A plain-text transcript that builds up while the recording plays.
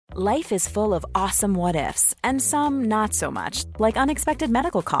Life is full of awesome what-ifs, and some not so much, like unexpected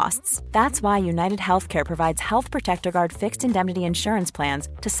medical costs. That's why United Healthcare provides Health Protector Guard fixed indemnity insurance plans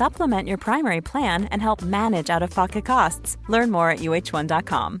to supplement your primary plan and help manage out-of-pocket costs. Learn more at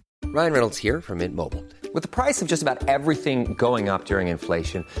UH1.com. Ryan Reynolds here from Mint Mobile. With the price of just about everything going up during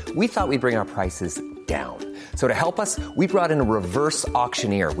inflation, we thought we'd bring our prices down. So to help us, we brought in a reverse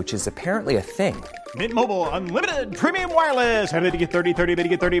auctioneer, which is apparently a thing. Mint Mobile Unlimited Premium Wireless. How to get 30, 30, bit to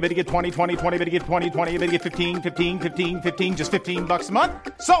get 30, bit to get 20, 20, 20, bit to get 20, 20, bit to get 15, 15, 15, 15, just $15 a month?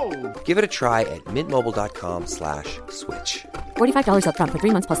 Sold! Give it a try at mintmobile.com/switch. $45 up front for 3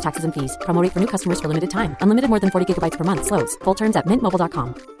 months plus taxes and fees. Promo rate for new customers for limited time. Unlimited more than 40 gigabytes per month. Slows full terms at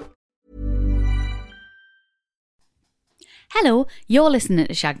mintmobile.com. Hello, you're listening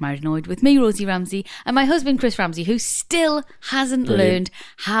to Shag Married Annoyed with me, Rosie Ramsey, and my husband, Chris Ramsey, who still hasn't learned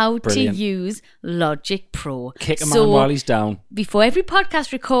how to use Logic Pro. Kick a man while he's down. Before every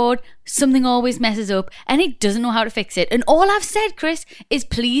podcast record, something always messes up, and he doesn't know how to fix it. And all I've said, Chris, is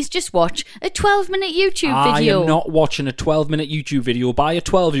please just watch a 12-minute YouTube video. I am not watching a 12-minute YouTube video by a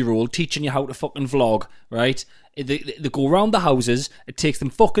 12-year-old teaching you how to fucking vlog, right? They go around the houses. It takes them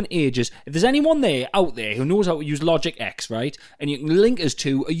fucking ages. If there's anyone out there who knows how to use Logic X, right, and you can link us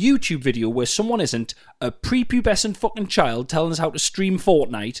to a YouTube video where someone isn't a prepubescent fucking child telling us how to stream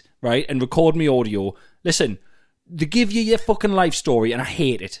Fortnite, right, and record me audio, listen, they give you your fucking life story, and I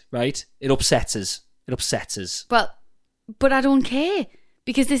hate it, right? It upsets us. But I don't care.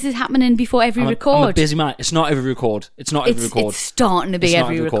 Because this is happening before every record. I'm a busy man. It's not every record. It's starting to be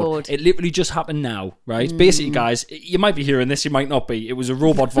every record. It literally just happened now, right? Basically, guys, you might be hearing this, you might not be. It was a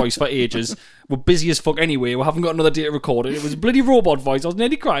robot voice for ages. We're busy as fuck anyway. We haven't got another day to record it. It was a bloody robot voice. I was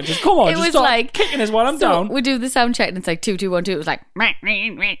nearly crying. Just come on, just stop kicking us while I'm down. We do the sound check and it's like 2, 2, 1, 2. It was like...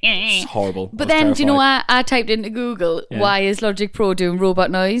 It's horrible. But then, do you know what? I typed into Google, why is Logic Pro doing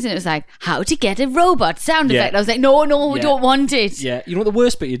robot noise? And it was like, how to get a robot sound effect. I was like, no, we don't want it. Yeah, you know what the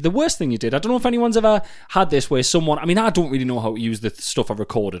worst thing you did? I don't know if anyone's ever had this where someone... I mean, I don't really know how to use the stuff I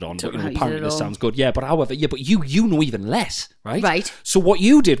recorded on, but apparently this sounds good. Yeah, but you know even less, right? Right. So what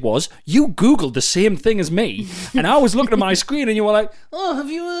you did was, you Googled the same thing as me, and I was looking at my screen and you were like, oh, have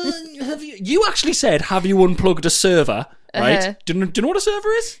you... You actually said, have you unplugged a server... Right? Do you know what a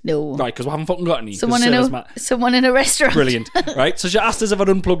server is? No. Right, because we haven't fucking got any. Someone in a restaurant. Brilliant. Right? So she asked us if I'd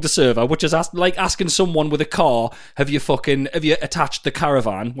unplugged the server, which is like asking someone with a car, have you attached the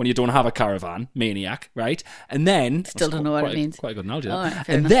caravan when you don't have a caravan? Maniac, right? And then... Still don't know what it means. Quite a good analogy.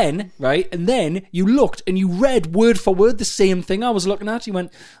 Right, and then you looked and you read word for word the same thing I was looking at. You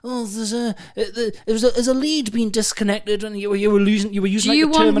went, oh, there's a lead being disconnected, and you were using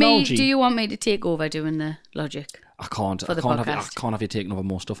the terminology. Do you want me to take over doing the Logic? I can't have you taking over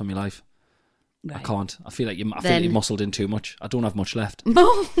more stuff in my life. Right. I can't. I feel like you muscled in too much. I don't have much left.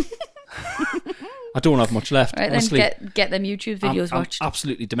 I don't have much left. Right, honestly. Then get them YouTube videos watched. I'm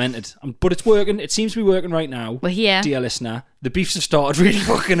absolutely demented. But it's working. It seems to be working right now. We're here. Dear listener, the beefs have started really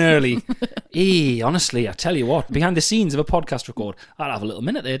fucking early. Honestly, I tell you what, behind the scenes of a podcast record, I'd have a little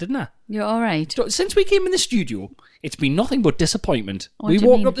minute there, didn't I? You're all right. Since we came in the studio, it's been nothing but disappointment. We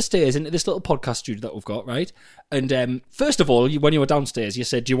walked up the stairs into this little podcast studio that we've got, right? And first of all, when you were downstairs, you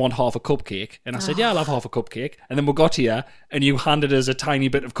said, do you want half a cupcake? And I said, yeah, I'll have half a cupcake. And then we got here, and you handed us a tiny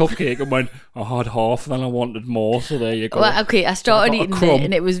bit of cupcake and went, I had half, then I wanted more, so there you go. Well, okay, I started eating it,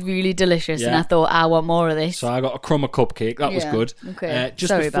 and it was really delicious, and I thought, I want more of this. So I got a crumb of cupcake. That was good. Okay.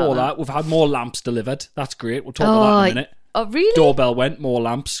 Just before that, we've had more lamps delivered. That's great. We'll talk about that in a minute. Oh, really? Doorbell went, more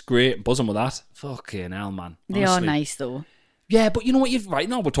lamps. Great. Buzzing with that. Fucking hell, man. Honestly. They are nice, though. Yeah, but you know what? Right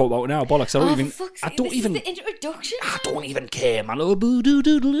now, we'll talk about it now. Bollocks. This is the introduction. I don't even care, man. Oh, boo doo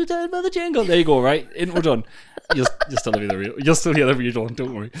doo doo doo by the jingle. There you go. Right, intro done. You'll still hear the real. You'll still hear the real one.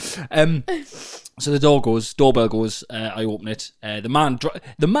 Don't worry. So the doorbell goes. I open it.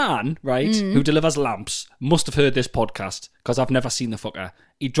 The man, right, who delivers lamps, must have heard this podcast because I've never seen the fucker.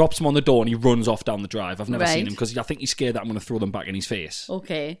 He drops them on the door and he runs off down the drive. I've never seen him because I think he's scared that I'm going to throw them back in his face.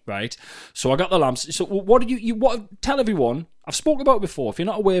 Okay. Right. So I got the lamps. So what did you tell everyone? I've spoken about it before. If you're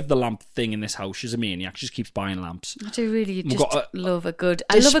not aware of the lamp thing in this house, she's a maniac. She just keeps buying lamps. I do really love a good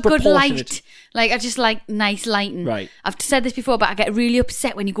light. Like, I just like nice lighting. Right. I've said this before, but I get really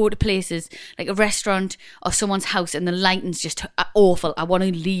upset when you go to places like a restaurant or someone's house and the lighting's just awful. I want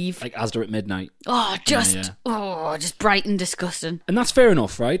to leave. Like Asda at midnight. Just bright and disgusting. And that's fair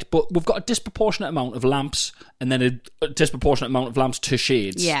enough, right? But we've got a disproportionate amount of lamps and then a disproportionate amount of lamps to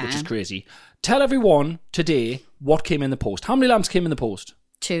shades, which is crazy. Tell everyone today what came in the post. How many lamps came in the post?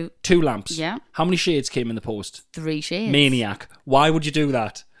 2. 2 lamps. Yeah. How many shades came in the post? 3 shades. Maniac. Why would you do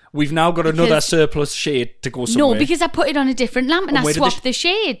that? we've now got another surplus shade to go somewhere. No, because I put it on a different lamp and I swapped the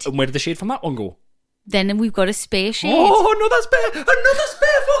shade. And where did the shade from that one go? Then we've got a spare shade. Oh, another spare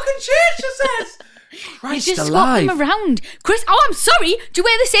fucking shade, she says. Christ You just alive. swap them around. Chris, I'm sorry. Do you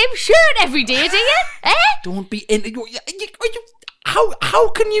wear the same shirt every day, do you? Don't be in. How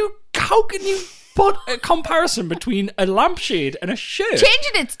can you put a comparison between a lampshade and a shirt?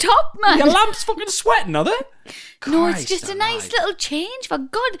 Changing its top, man. Your lamp's fucking sweating, are they? No, it's just a nice little change. For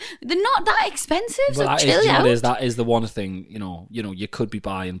God, they're not that expensive. Well, so chill out. That is the one thing. You could be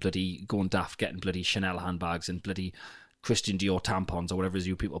buying bloody going daft, getting bloody Chanel handbags and bloody Christian Dior tampons or whatever it is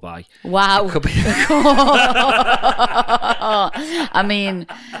you people buy. Wow. It could be. I mean,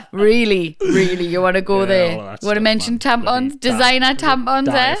 really, you want to go there? Well, You want to mention tampons, designer tampons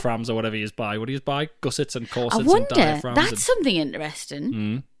there? Diaphragms or whatever you buy. What do you buy? Gussets and corsets I and wonder, diaphragms. that's something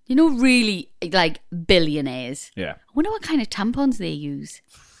interesting. You know, really, like billionaires. Yeah. I wonder what kind of tampons they use.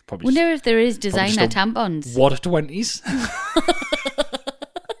 Probably Wonder if there is just designer a tampons. Water 20s.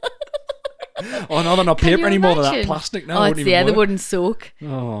 Oh no, they're not Can paper you anymore. They're that imagine? plastic now. Oh, Wouldn't it's even they work. wouldn't soak.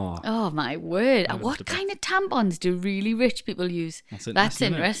 Oh, My word. That was What the kind of tampons do really rich people use? That's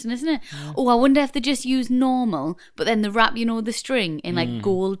interesting, interesting, isn't it? Oh, I wonder if they just use normal, but then they wrap, the string in like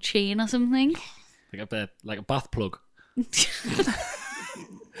gold chain or something. like a bath plug.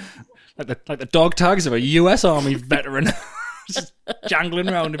 like the dog tags of a US Army veteran, just jangling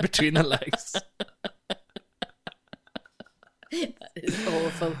around in between the legs. That is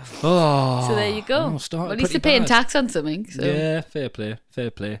awful. Oh, So there you go. oh, started Well, at least pretty they're paying bad. tax on something. So. Yeah, fair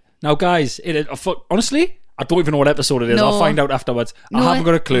play. Now, guys, honestly, I don't even know what episode it is. No. I'll find out afterwards. No, I haven't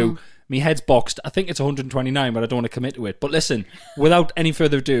got a clue. no. My head's boxed. I think it's 129, but I don't want to commit to it. But listen, without any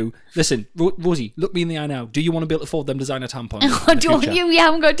further ado, Rosie, look me in the eye now. Do you want to be able to afford them designer tampons? Oh, don't you? We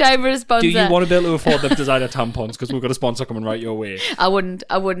haven't got time for a sponsor. Do you want to be able to afford them designer tampons? Because we've got a sponsor coming right your way. I wouldn't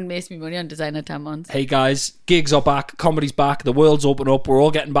waste me money on designer tampons. Hey guys, gigs are back, comedy's back, the world's open up, we're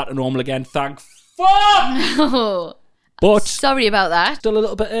all getting back to normal again. Thank fuck. Oh, But sorry about that. still a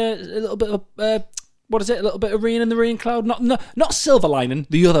little bit of what is it? A little bit of rain in the rain cloud. Not silver lining.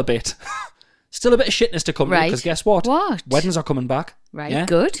 The other bit. Still a bit of shitness to come Right. because guess what? What? Weddings are coming back. Right, Yeah?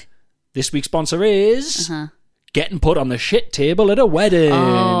 good. This week's sponsor is Uh-huh. getting put on the shit table at a wedding.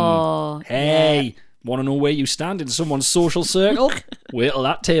 Oh, Hey, want to know where you stand in someone's social circle? Wait till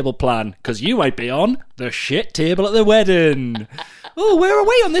that table plan, because you might be on the shit table at the wedding. Oh, where are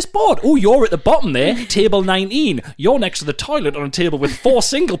we on this board? Oh, you're at the bottom there, table 19. You're next to the toilet on a table with 4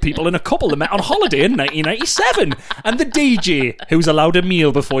 single people and a couple that met on holiday in 1997. And the DJ, who's allowed a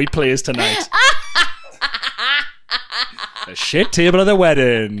meal before he plays tonight. The shit table at the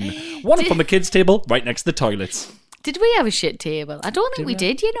wedding. One from the kids' table, right next to the toilets. Did we have a shit table? I don't think we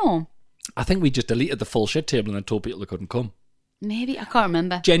did, I think we just deleted the full shit table and then told people they couldn't come. Maybe. I can't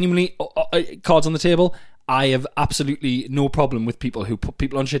remember. Genuinely, cards on the table. I have absolutely no problem with people who put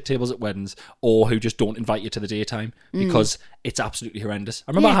people on shit tables at weddings or who just don't invite you to the daytime because it's absolutely horrendous.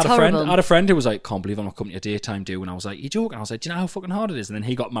 I remember Yeah, I it's had horrible. a friend who was like, can't believe I'm not coming to your daytime do. And I was like, you joking? I was like, do you know how fucking hard it is? And then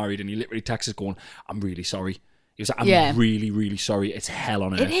he got married and he literally texted going, I'm really sorry. He was like, I'm really, really sorry. It's hell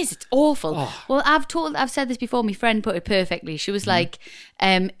on earth. It is. It's awful. Oh. Well, I've said this before. My friend put it perfectly. She Mm-hmm. was like,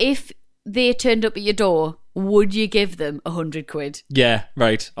 if they turned up at your door, would you give them 100 quid? Yeah,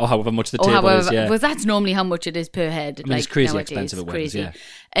 right. Or however much the Or table however, is, yeah. well, that's normally how much it is per head. I mean, it's crazy nowadays. expensive at It's weddings, crazy. yeah.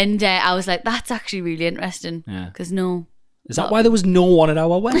 And I was like, that's actually really interesting. Yeah. Because no. Is that why there was no one at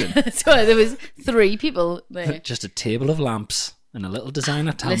our wedding? So there was 3 people there. Just a table of lamps and a little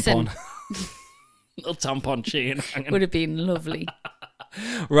designer tampon. Listen. Little tampon chain hanging. Would have been lovely.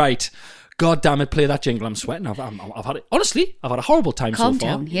 Right. God damn it, play that jingle. I'm sweating. I've had it. Honestly, I've had a horrible time Calm so far.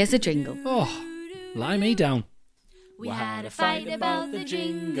 down. Here's a jingle. Oh, lie me down. We had a fight about the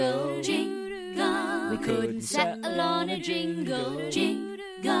jingle, jingle. We couldn't settle on a jingle,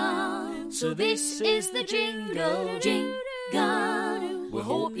 jingle. So this is the jingle, jingle. We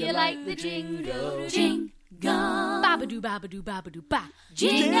hope you like the jingle, jingle. Babadoo, babadoo, babadoo, ba.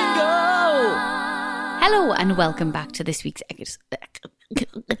 Jingle. Hello and welcome back to this week's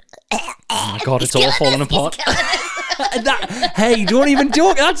Oh my God, it's all falling apart. Hey, don't even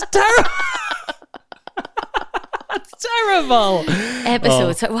joke. That's terrible. That's terrible.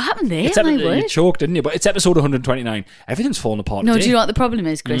 episode. So what happened there? It's My you word. choked, didn't you? But it's episode 129. Everything's falling apart. No, today. do you know what the problem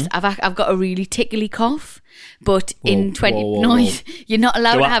is, Chris? I've got a really tickly cough, but in 20 whoa, no, whoa. you're not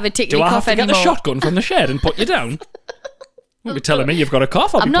allowed to have a tickly do I have cough to anymore. get the shotgun from the shed and put you down? You'll be telling me you've got a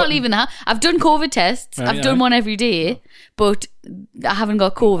cough. I'm not leaving the house. I've done COVID tests. I've done one every day, but I haven't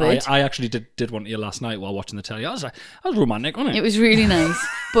got COVID. I actually did one to you last night while watching the telly. I was romantic, wasn't it? It was really nice.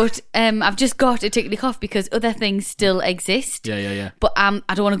 But I've just got a tickly cough because other things still exist. Yeah. But I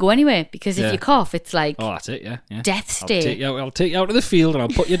don't want to go anywhere because if you cough, it's like that's it, yeah. death stay. I'll take you out to the field and I'll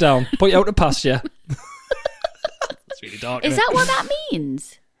put you down, put you out to pasture. It's really dark. Is that what that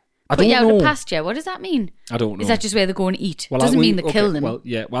means? I don't out know. to pasture. What does that mean? I don't know. Is that just where they go and eat? Well, Doesn't mean they kill them. Well,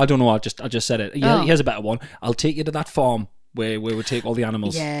 yeah. Well, I don't know. I just said it. Yeah, here's a better one. I'll take you to that farm where we take all the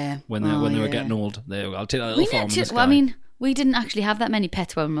animals. Yeah. When they were getting old. I'll take that little farm. We didn't actually have that many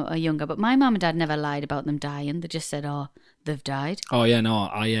pets when we were younger, but my mum and dad never lied about them dying. They just said, they've died. Oh yeah, no.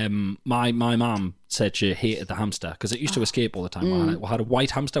 My mum said she hated the hamster because it used to escape all the time. We had a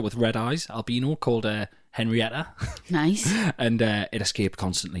white hamster with red eyes, albino, called Henrietta. Nice. And it escaped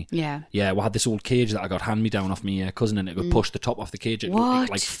constantly. Yeah. Yeah, we had this old cage that I got hand me down off my cousin, and it would push the top off the cage. It What?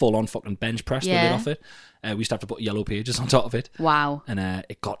 like full on fucking bench press the lid off it. We used to have to put yellow pages on top of it. Wow. And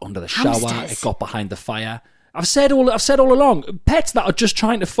it got under the shower. Hamsters. It got behind the fire. I've said all along, pets that are just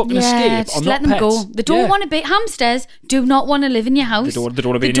trying to fucking escape just are let not them pets. go. They don't want to be hamsters. Do not want to live in your house. They don't want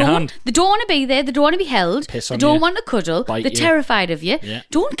to be in your hand. They don't want to be there. They don't want to be held. Piss on they don't you. want to cuddle. Bite They're you. terrified of you. Yeah.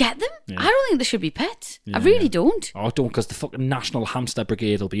 Don't get them. Yeah. I don't think they should be pets. I really don't. Oh, don't, because the fucking National Hamster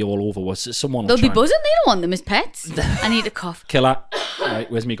Brigade will be all over us. Someone will They'll be try buzzing. They don't want them as pets. I need a cough. Killer.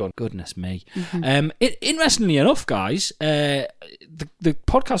 Right, where's me gone? Goodness me. Interestingly enough, guys, the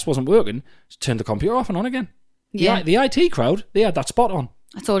podcast wasn't working. So turned the computer off and on again. Yeah. The IT crowd, they had that spot on.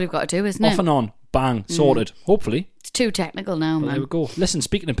 That's all you've got to do, isn't Off it? and on. Bang. Sorted. Hopefully. It's too technical now, There we man. go. Listen,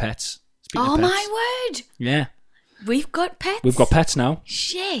 speaking of pets. Oh, my word. Yeah. We've got pets. We've got pets now.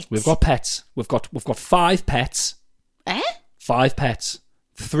 Shit. We've got pets. We've got 5 pets. 5 pets.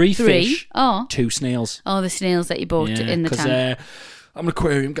 3 fish. Oh. 2 snails. Oh, the snails that you bought in the tank. Because I'm an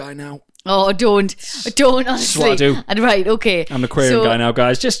aquarium guy now. Oh, don't, honestly. what I do. Right, okay. I'm an aquarium guy now,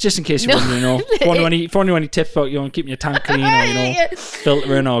 guys. Just in case you wonder, if you want any tips about keeping your tank clean, or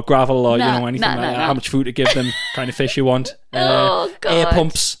filtering or gravel, or anything like that. How much food to give them, kind of fish you want. Oh, God. Air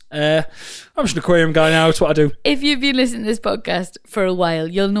pumps. I'm just an aquarium guy now. That's what I do. If you've been listening to this podcast for a while,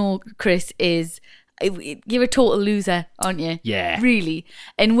 you'll know Chris is... You're a total loser, aren't you? Yeah. Really.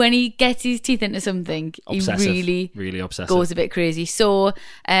 And when he gets his teeth into something, Obsessive. he really obsessive. goes a bit crazy. So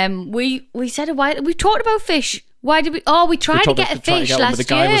we said a while... We talked about fish. Why did we... Oh, we tried to get a fish last The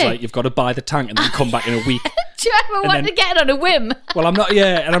guy year. was like, you've got to buy the tank and then come back in a week. Do you remember wanting to get it on a whim? Well, I'm not.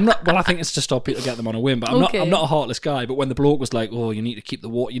 Yeah, and I'm not. Well, I think it's to stop people get them on a whim. But I'm Okay. not a heartless guy. But when the bloke was like, "Oh, you need to keep the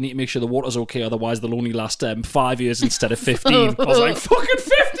water. You need to make sure the water's okay. Otherwise, they'll only last 5 years instead of 15." I was like, "Fucking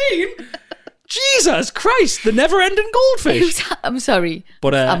 15! Jesus Christ! The never-ending goldfish." I'm sorry.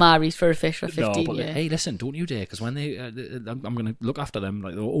 But Amari's for a fish for 15 but, years. hey, listen, don't you dare, because when they, I'm going to look after them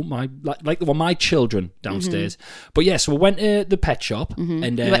like they were my children downstairs. But yeah, so we went to the pet shop,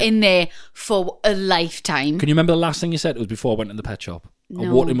 and You were in there for a lifetime. can you remember the last thing you said? It was before I went to the pet shop. I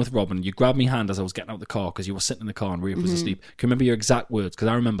No. walked in with Robin. You grabbed my hand as I was getting out of the car because you were sitting in the car and Rafe was asleep. Can you remember your exact words? Because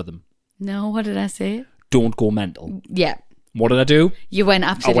I remember them. No, what did I say? Don't go mental. Yeah. What did I do? You went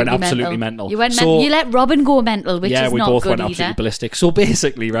absolutely mental. absolutely mental. You went So- you let Robin go mental, which yeah, is we not both good went either. absolutely ballistic. So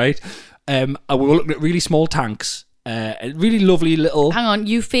basically, right, we were looking at really small tanks, really lovely little. Hang on,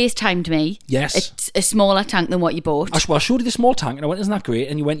 you FaceTimed me. Yes. It's a smaller tank than what you bought. I showed you the small tank, and I went, "Isn't that great?"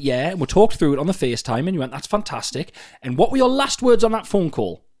 And you went, "Yeah." And we talked through it on the FaceTime, and you went, "That's fantastic." And what were your last words on that phone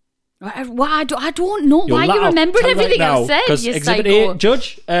call? I don't know You're why you loud. remembered Tell everything right now, I said. 'cause You Exhibit psycho. A,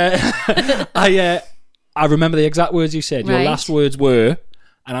 Judge, I remember the exact words you said. Your Right. last words were,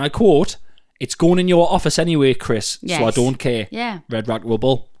 and I quote, "It's going in your office anyway, Chris, so I Yes. don't care." Yeah. Red Rag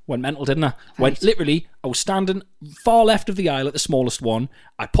Bull. Went mental, didn't I? Went literally, I was standing far left of the aisle at the smallest one.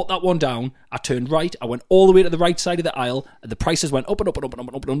 I put that one down. I turned right. I went all the way to the right side of the aisle. The prices went up and up and up and up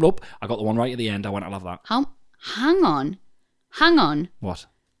and up and up. I got the one right at the end. I went, "I love that." Hang on. What?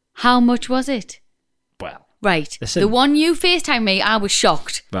 How much was it? Well, Right. Listen. The one you FaceTimed me, I was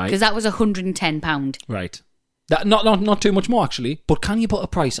shocked. Right. Because that was £110. right. That not too much more, actually. But can you put a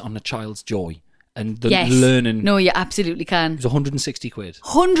price on a child's joy and the Yes. learning? No, you absolutely can. It was 160 quid.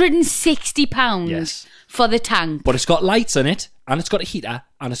 £160 Yes. for the tank. But it's got lights in it, and it's got a heater,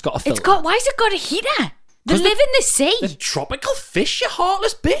 and it's got a filter. Why has it got a heater? They 'Cause live in the sea. They're tropical fish, you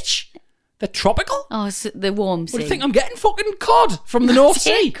heartless bitch. They're tropical. Oh, it's the warm sea. What do you think? I'm getting fucking cod from the North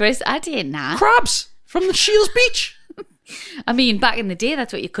Hey, Sea. Chris, I didn't know. Crabs from the Shields Beach. I mean, back in the day,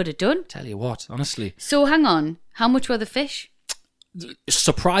 that's what you could have done. Tell you what, honestly, So hang on. How much were the fish? it's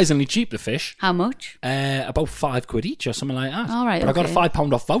surprisingly cheap, the fish. How much? About £5 each or something like that. All right, But I got a okay.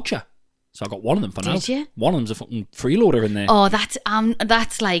 £5 off voucher. So I got one of them for now. Did you? One of them's a fucking freeloader in there. Oh, that's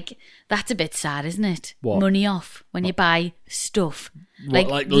a bit sad, isn't it? What? Money off when you buy stuff What,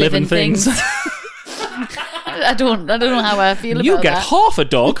 like living things? I don't know how I feel about that. You get half a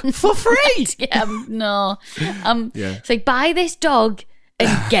dog for free. Yeah, no. Yeah. It's like, buy this dog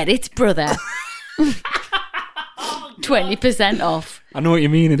and get its brother. 20% off. I know what you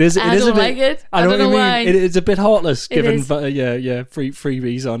mean. It is. I don't like it. I know I what don't you know mean. why. It's a bit heartless, It given is.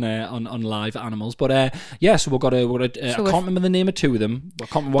 freebies on live animals. But so we've got I can't remember the name of two of them. I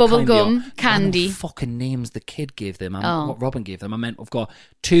can't remember what kind they are. Bubblegum, candy. I know fucking names the kid gave them. Oh. What Robin gave them. I meant we've got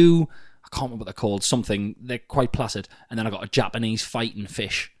two. I can't remember what they're called. Something. They're quite placid. And then I got a Japanese fighting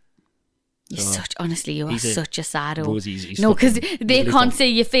fish. Honestly, you are such a saddo. Rosie's No, because they can't see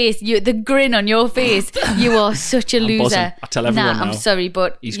your face. The grin on your face. You are such a I'm loser. buzzing. I tell everyone I'm now. sorry,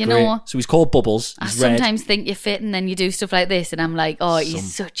 but He's you great. know, So he's called Bubbles. I He's red. sometimes think you're fit, and then you do stuff like this, and I'm like, oh,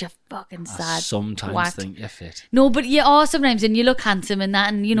 he's such a fucking I sad. sometimes twat. think you're fit. No, but you are sometimes, and you look handsome and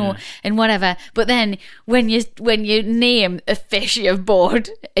that, and you know, and whatever. But then when you name a fish you've bought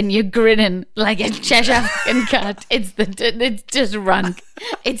and you're grinning like a Cheshire fucking cat, it's just rank.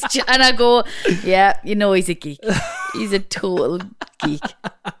 It's just, and I go, yeah, you know, he's a geek. He's a total geek.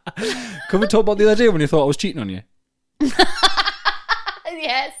 Can we talk about the other day when you thought I was cheating on you?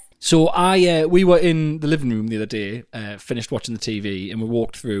 Yes. So we were in the living room the other day, finished watching the TV, and I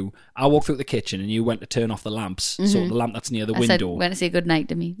walked through the kitchen, and you went to turn off the lamps. So the lamp that's near the window. Went to say goodnight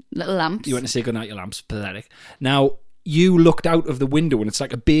to me. Little lamps. You went to say goodnight to your lamps. Pathetic. Now, you looked out of the window, and it's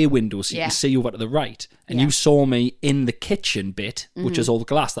like a bay window, so you can see over to the right. And you saw me in the kitchen bit, which is all the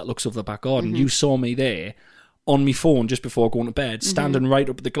glass that looks over the back garden. You saw me there on my phone just before going to bed, standing right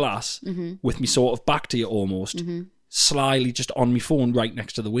up at the glass with me sort of back to you almost. Slyly just on my phone right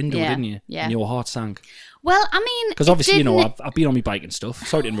next to the window, didn't you? Yeah. And your heart sank. Well, I mean, Because obviously, you know, I've been on my bike and stuff.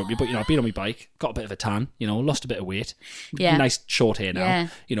 Sorry to interrupt you, but, you know, I've been on my bike, got a bit of a tan, you know, lost a bit of weight. Yeah. Nice short hair now, Yeah.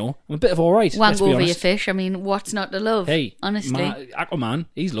 you know. I'm a bit of all right, wank let's be over your honest. fish. I mean, what's not to love? Hey, honestly. Aquaman,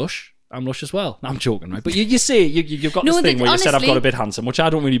 he's lush. I'm lush as well. No, I'm joking, right? But you say, you've got No, this thing where you said I've honestly- got a bit handsome, which I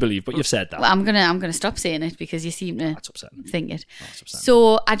don't really believe, but you've said that. Well, I'm gonna stop saying it because you seem to That's upsetting. think it. That's upsetting.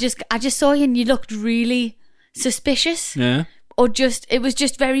 So I just saw you and you looked really suspicious. Yeah. Or just, it was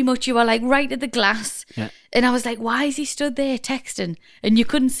just very much, you were like right at the glass. Yeah. And I was like, why is he stood there texting? And you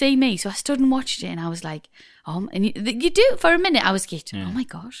couldn't see me. So I stood and watched it and I was like, and you do, for a minute, I was getting, oh my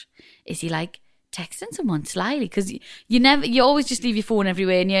gosh, is he like texting someone slyly? Because you always just leave your phone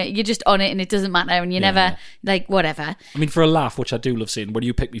everywhere and you're just on it and it doesn't matter and you never, like, whatever. I mean, for a laugh, which I do love seeing, when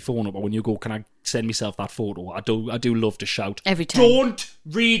you pick my phone up or when you go, can I send myself that photo? I do love to shout, Every time. don't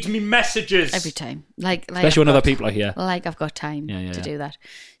read me messages. Every time. Like Especially when I've other got- people are here. Like I've got time Yeah. to do that.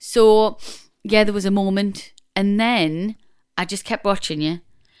 So, yeah, there was a moment and then I just kept watching you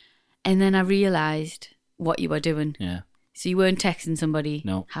and then I realised what you were doing. Yeah. So you weren't texting somebody,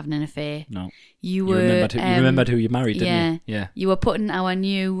 No. having an affair. No. You You were... remembered who you married, didn't you? Yeah. You were putting our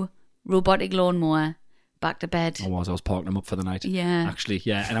new robotic lawnmower back to bed. I was parking him up for the night. Yeah. Actually,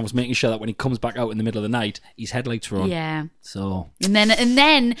 yeah. And I was making sure that when he comes back out in the middle of the night, his headlights are on. Yeah. So And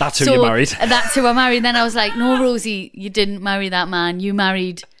then That's who you married. That's who I married. And then I was like, no, Rosie, you didn't marry that man. You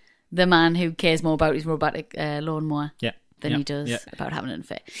married the man who cares more about his robotic lawnmower yeah. than yeah, he does yeah. about having an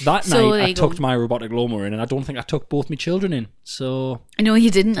affair. That So night, there I you go. tucked my robotic lawnmower in, and I don't think I tucked both my children in. So No, you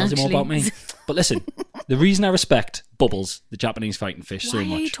didn't tells you actually. more about me. But listen, the reason I respect Bubbles, the Japanese fighting fish, so Why are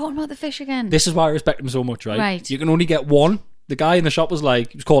you much. talking about the fish again? This is why I respect him so much, right? Right. You can only get one. The guy in the shop was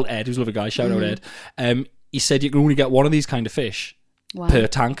like, he was called Ed, he was a lovely guy, shout Mm-hmm. out Ed. He said you can only get one of these kind of fish Why? per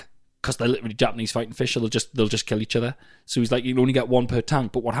tank, because they're literally Japanese fighting fish, so they'll just kill each other. So he's like, you can only get one per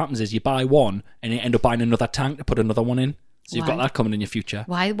tank, but what happens is you buy one and you end up buying another tank to put another one in. So you've got Why? that coming in your future.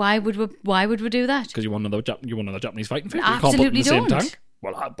 Why would we do that? Because you want another Japanese fighting fish. No, You can't put them in the same absolutely tank.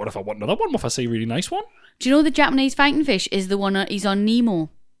 Well, what if I want another one? What if I see a really nice one? Do you know the Japanese fighting fish is the one he's on Nemo?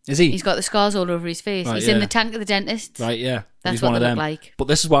 Is he? He's got the scars all over his face. Right, He's in yeah. the tank of the dentist. Right, yeah. That's He's what one of they them. look like. But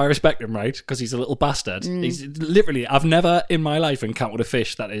this is why I respect him, right? Because he's a little bastard. He's literally, I've never in my life encountered a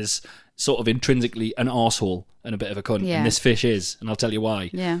fish that is sort of intrinsically an arsehole and a bit of a cunt. Yeah. And this fish is, and I'll tell you why.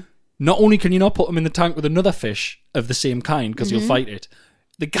 Yeah. Not only can you not put him in the tank with another fish of the same kind because you'll fight it.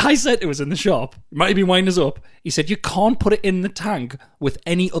 The guy said to us in the shop, might have been winding us up, he said you can't put it in the tank with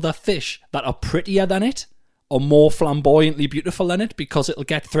any other fish that are prettier than it or more flamboyantly beautiful than it because it'll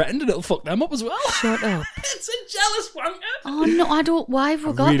get threatened and it'll fuck them up as well. Shut up. It's a jealous wanker. Oh no, I don't. Why have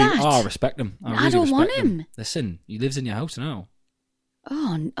we got really, that? I respect him. I really don't want respect him. Listen, he lives in your house now.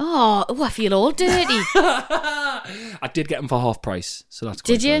 Oh, I feel all dirty. I did get him for half price, so that's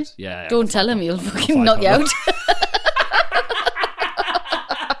quite Did you? good. Yeah. Don't tell him, he'll fucking knock you out.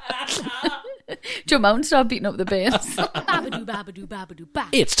 jump out and start beating up the bears. Babadoo, babadoo, babadoo, ba.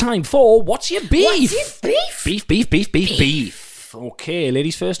 It's time for What's Your Beef? What's your beef? Beef. Okay,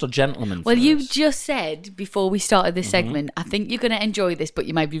 ladies first or gentlemen Well, first? you just said before we started this segment, I think you're going to enjoy this, but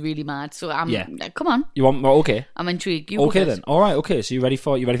you might be really mad. So come on, You want more? Okay. I'm intrigued. You go Okay first. then. All right. Okay. So you ready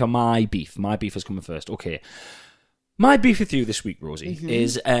for my beef? My beef is coming first. Okay. My beef with you this week, Rosie,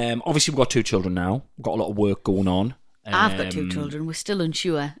 is obviously we've got 2 children now. We've got a lot of work going on. I've got 2 children. We're still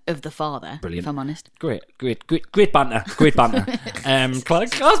unsure of the father. Brilliant. If I'm honest. Great banter.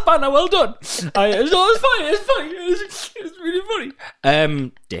 Class banter. Well done. It's funny. It's really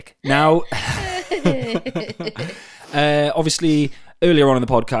funny. Dick. Now, obviously, earlier on in the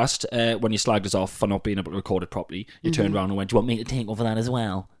podcast, when you slagged us off for not being able to record it properly, you turned around and went, "Do you want me to take over that as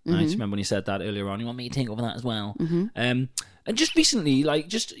well?" Right? Remember when you said that earlier on? You want me to take over that as well? And just recently,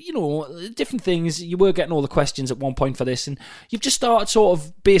 different things, you were getting all the questions at one point for this, and you've just started sort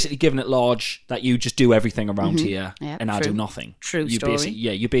of basically giving it large that you just do everything around here, Yeah, and I true. do nothing. True you story.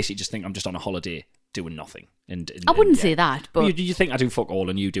 You basically just think I'm just on a holiday doing nothing. And I wouldn't say that, but you think I do fuck all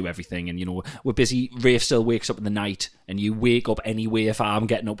and you do everything, and we're busy. Rafe still wakes up in the night, and you wake up anyway if I'm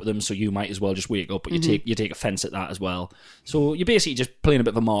getting up with them, so you might as well just wake up, but you take offence at that as well. So you're basically just playing a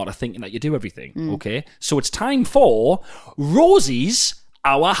bit of a martyr, thinking that you do everything. Okay, so it's time for Rosie's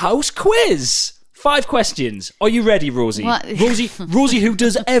Our House Quiz. 5 questions. Are you ready, Rosie? What? Rosie, who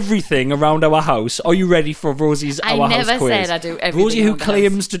does everything around our house. Are you ready for Rosie's I Our House never Quiz? said I do everything Rosie, who around the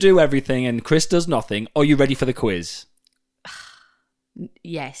claims to do everything, and Chris does nothing. Are you ready for the quiz?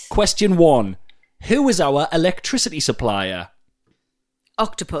 yes. Question 1. Who is our electricity supplier?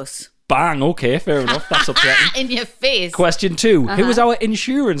 Octopus. Bang, okay, fair enough. That's upsetting. In your face. Question 2. Who is our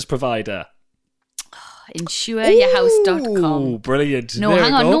insurance provider? InsureYourHouse.com. Oh, brilliant. No, There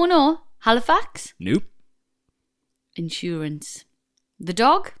hang we on. go. No. Halifax? Nope. Insurance. The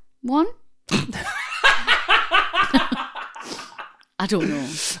dog one? I don't know.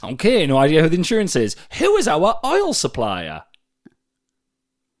 Okay, no idea who the insurance is. Who is our oil supplier?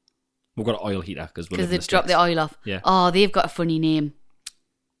 We've got an oil heater because Because they dropped the oil off. Yeah. Oh, they've got a funny name.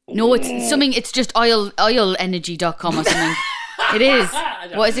 No, it's something. It's just oilenergy.com or something. It is.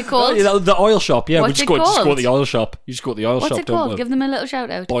 What is it called? Oh, the oil shop, yeah. What's we it just go to called? the oil shop. You just go to the oil What's shop, it don't called? we? Give them a little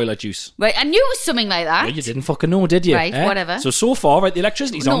shout out. Boiler juice. Right, I knew it was something like that. Yeah, you didn't fucking know, did you? Right, whatever. So far, right, the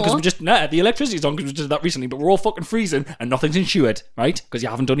electricity's on because No. we just... Nah, the electricity's on because we did that recently, but we're all fucking freezing and nothing's insured, right? Because you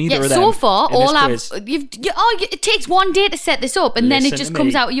haven't done either Yeah, of them. so far, in this all I've... quiz. It takes one day to set this up and then it Listen just to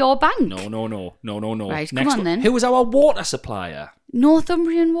comes me. out of your bank. No. Right, come Next on one. then. Who is our water supplier?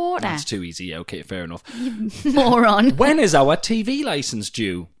 Northumbrian Water. That's too easy. Yeah, okay, fair enough. Moron. When is our TV licence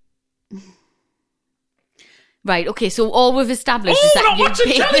due? Right, okay, so all we've established is that you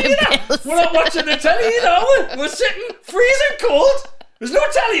pay the bills. We're not watching the telly, you know. We're sitting freezing cold. There's no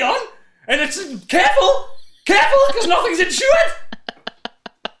telly on. And it's... Careful, because nothing's insured.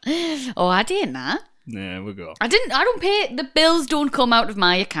 Oh, I didn't, huh? There we go. I don't pay... The bills don't come out of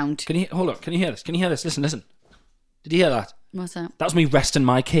my account. Hold on, can you hear this? Listen. Did you hear that? What's that? That was me resting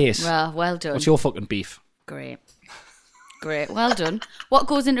my case. Well done. What's your fucking beef? Great. Well done. What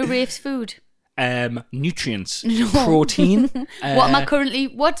goes into Rafe's food? Nutrients. Protein.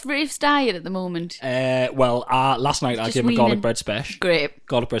 What's Rafe's diet at the moment? Last night I Just gave him a weaning. garlic bread special. Great.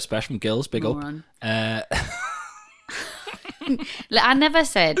 Garlic bread special from Gills, big Moron. up. I never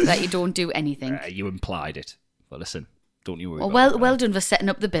said that you don't do anything. You implied it. But listen, don't you worry Oh, about it. well done for setting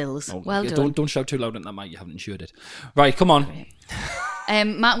up the bills. Well done. Don't shout too loud at that mic, you haven't insured it. Right, come on.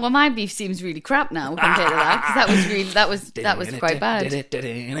 My beef seems really crap now compared to that because that was quite bad.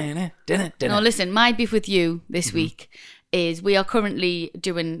 No, listen, my beef with you this week is we're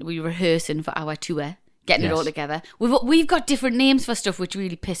rehearsing for our tour, getting it all together. We've got different names for stuff, which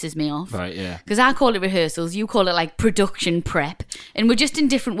really pisses me off. Right, yeah. Because I call it rehearsals, you call it like production prep, and we're just in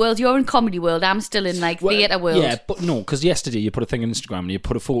different worlds. You're in comedy world, I'm still in like theatre world. Yeah, but no, because yesterday you put a thing on Instagram and you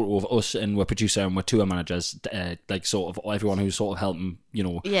put a photo of us and we're producer and we're tour managers, like sort of everyone who's sort of helping,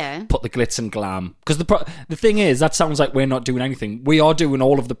 put the glitz and glam. Because the thing is, that sounds like we're not doing anything. We are doing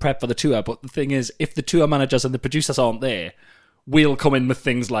all of the prep for the tour, but the thing is, if the tour managers and the producers aren't there, we'll come in with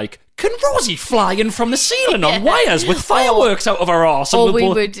things like, can Rosie fly in from the ceiling on wires with fireworks out of her arse? Or we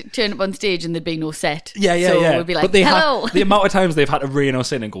would turn up on stage and there'd be no set. Yeah. So we'd be like, but hello. the amount of times they've had to rein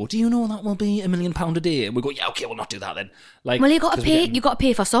us in and go, do you know that will be £1 million a day? And we go, yeah, okay, we'll not do that then. Like, well, you got to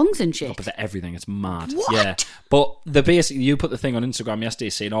pay for songs and shit. But for everything, it's mad. What? Yeah. But you put the thing on Instagram yesterday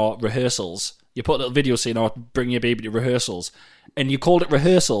saying, rehearsals. You put a little video saying, bring your baby to rehearsals. And you called it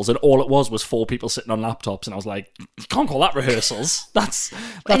rehearsals, and all it was 4 people sitting on laptops. And I was like, you can't call that rehearsals. That's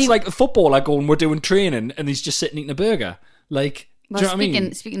like a footballer going, we're doing training, and he's just sitting eating a burger. Like, Well, Do you know what I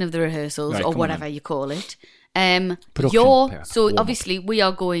mean? speaking of the rehearsals Right, or come whatever on. you call it, Production, so warm up. obviously we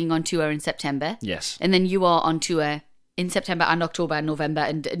are going on tour in September. Yes. And then you are on tour in September and October and November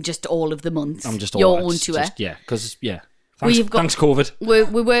and just all of the months. I'm just your all own it's tour. just- yeah, because thanks, We've got- thanks COVID.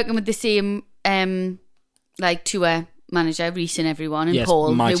 We're working with the same like tour manager, Reese and everyone, and Yes,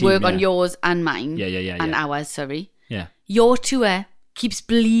 Paul, my who team, work on yeah. yours and mine. Yeah. And ours, sorry. Yeah. Your tour keeps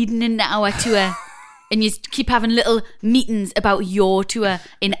bleeding into our tour. And you keep having little meetings about your tour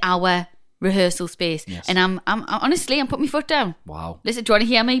in our rehearsal space. Yes. And I'm honestly, I'm putting my foot down. Wow. Listen, do you want to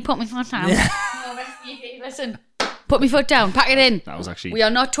hear me? Put my foot down. No, listen, put my foot down. Pack it in. That was actually... We are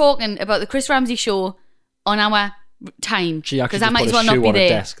not talking about the Chris Ramsey show on our time. She actually because I just might put as a well not shoe be on a there.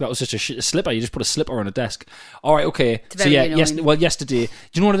 desk. That was just a slipper. You just put a slipper on a desk. All right, okay. It's very annoying. Yesterday, do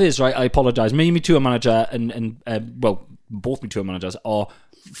you know what it is, right? I apologise. Me tour manager and both me tour managers are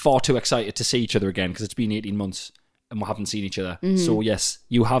far too excited to see each other again because it's been 18 months and we haven't seen each other. Mm-hmm. So yes,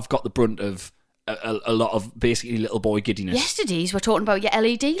 you have got the brunt of a lot of basically little boy giddiness. Yesterday's we're talking about your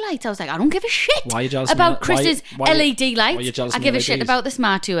LED lights. I was like, I don't give a shit Why are you jealous of about me? Chris's Why are you- LED lights. why are you jealous I of give me a shit LEDs? about the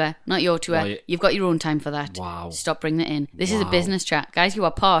Smart Tour, not your tour. Why- You've got your own time for that. Wow. Stop bringing it in. This is a Wow. business chat. Guys, you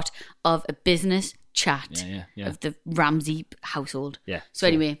are part of a business chat Yeah. of the Ramsey household. Yeah. So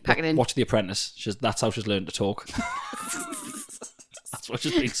anyway, pack it in. Watch The Apprentice. That's how she's learned to talk. That's why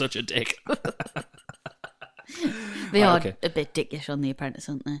she's been such a dick. They Right, are okay. a bit dickish on The Apprentice,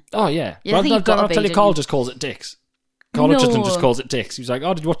 aren't they? Oh yeah. Yeah, I think you've got I'll to be, tell you, don't Carl you? just calls it Dicks. Carl Hutchinson No. just calls it Dicks. He was like,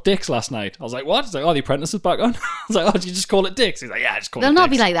 "Oh, did you watch Dicks last night?" I was like, "What?" He's like, "Oh, The Apprentice is back on." I was like, "Oh, did you just call it Dicks?" He's like, "Yeah, I just call They'll it not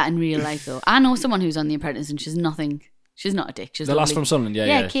be Dicks." like that in real life, though. I know someone who's on The Apprentice and she's nothing. She's not a dick. She's The last lovely. from Sunderland, yeah.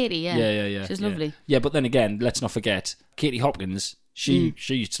 Yeah, Katie, yeah. Yeah. She's yeah. lovely. Yeah, but then again, let's not forget, Katie Hopkins, she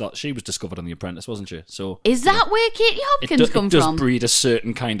was discovered on The Apprentice, wasn't she? So Is that where Katie Hopkins it come does from? breed a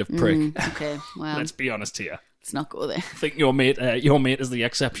certain kind of prick. Okay, well, Let's be honest here. let's not go there. I think your mate is the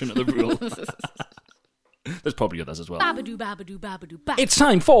exception to the rule. There's probably others as well. Babadoo, babadoo, babadoo, ba. It's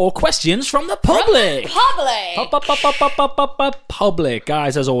time for questions from the public. Public. Public.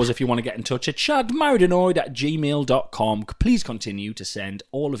 Guys, as always, if you want to get in touch, it's shaggedmarriedanoid@gmail.com. Please continue to send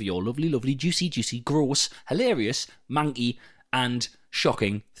all of your lovely, juicy, gross, hilarious, manky, and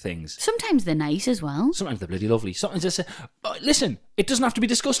shocking things. Sometimes they're nice as well. Sometimes they're bloody lovely. Sometimes they say, listen, it doesn't have to be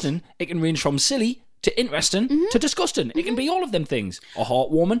disgusting. It can range from silly to interesting to disgusting. It can be all of them things. Or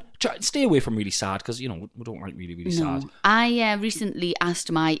heartwarming. Stay away from really sad because, we don't like really sad. I recently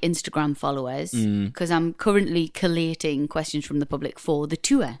asked my Instagram followers, because I'm currently collating questions from the public for the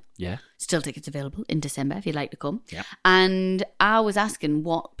tour. Yeah. Still tickets available in December if you'd like to come. Yeah. And I was asking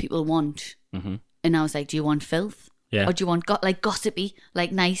what people want. Mm-hmm. And I was like, do you want filth? Yeah. Or do you want gossipy,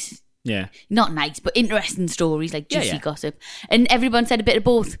 like nice, Yeah. not nice, but interesting stories, like juicy Yeah. gossip? And everyone said a bit of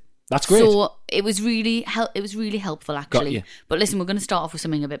both. That's great. So it was really helpful actually. you. But listen, we're going to start off with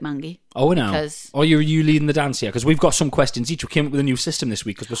something a bit mangy. Oh, now. Because- Oh, you're you leading the dance here? Because we've got some questions each. We came up with a new system this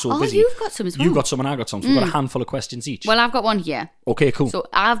week because we're so Oh, busy. you've got some as well. You got some and I got some. So we've got a handful of questions each. Well, I've got one here. Okay, cool. So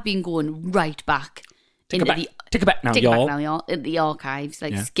I've been going right back Take it back now, Take y'all. it back now, y'all. In the archives,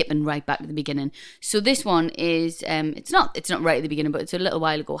 like Yeah. skipping right back to the beginning. So this one is it's not right at the beginning, but it's a little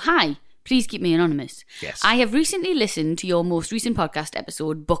while ago. Hi. Please keep me anonymous. Yes. I have recently listened to your most recent podcast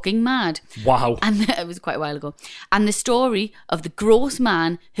episode, Booking Mad. Wow. And it was quite a while ago. And the story of the gross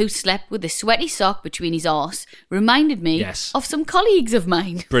man who slept with a sweaty sock between his arse reminded me Yes. of some colleagues of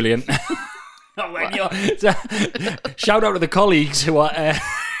mine. Brilliant. Shout out to the colleagues who are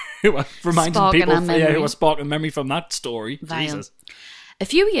reminding Sparking people our memory. who are sparking memory from that story. Vile. Jesus. A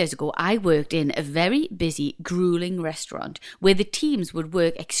few years ago, I worked in a very busy, grueling restaurant where the teams would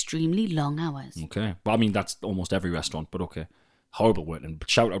work extremely long hours. Okay. Well, I mean, that's almost every restaurant, but okay. Horrible working. But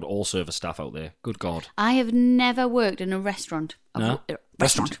shout out to all service staff out there. Good God. I have never worked in a restaurant. No?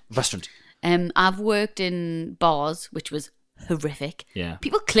 Restaurant. I've worked in bars, which was horrific. Yeah.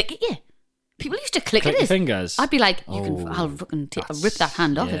 People click at you. People used to click Click at your us. fingers. I'd be like, Oh, I'll rip that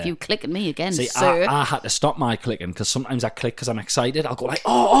hand off yeah. if you click at me again, See, sir. I had to stop my clicking because sometimes I click because I'm excited. I'll go like,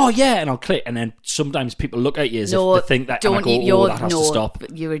 oh yeah, and I'll click, and then sometimes people look at you as if they think that, and I go, that has to stop.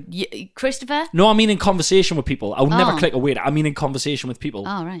 Christopher? No, I mean in conversation with people. I would never Oh. click away. I mean in conversation with people.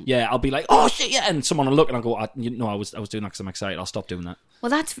 Oh, right. Yeah, I'll be like, oh shit, yeah, and someone will look and I'll go, I was doing that because I'm excited. I'll stop doing that.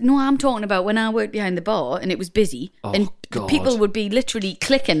 Well, I'm talking about when I worked behind the bar and it was busy, and the God. people would be literally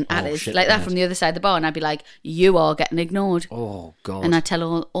clicking at us shit, like that right. from the other side of the bar, and I'd be like, "You are getting ignored," Oh God. and I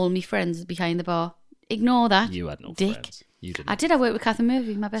tell all my friends behind the bar, "Ignore that." You had no dick. friends. You didn't. I did. I worked with Catherine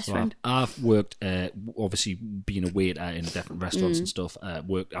Murphy, my best friend. I've worked, obviously being a waiter in different restaurants and stuff. I've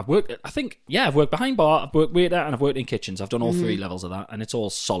worked behind bar, I've worked waiter, and I've worked in kitchens. I've done all 3 levels of that, and it's all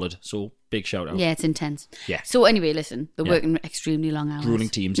solid. So big shout out. Yeah, it's intense. Yeah. So anyway, listen, they're working extremely long hours. Grueling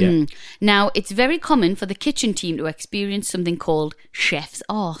teams, yeah. Now, it's very common for the kitchen team to experience something called chef's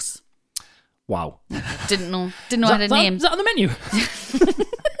arse. Wow. Didn't know I had a name. Is that on the menu?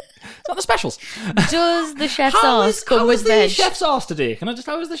 Is that the specials? Does the chef's arse come with veg? How is the veg? chef's arse today?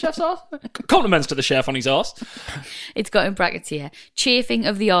 How is the chef's arse? Compliments to the chef on his arse. It's got in brackets here. Chafing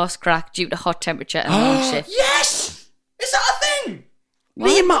of the arse crack due to hot temperature and long shift. Yes! Is that a thing?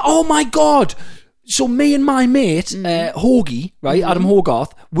 Oh my God. So me and my mate, Hoagie, right, Adam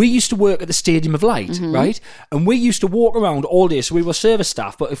Hogarth, we used to work at the Stadium of Light, right? And we used to walk around all day. So we were service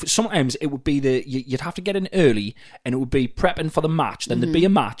staff, but sometimes it would be you'd have to get in early, and it would be prepping for the match. Then there'd be a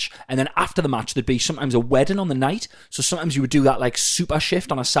match, and then after the match, there'd be sometimes a wedding on the night. So sometimes you would do that like super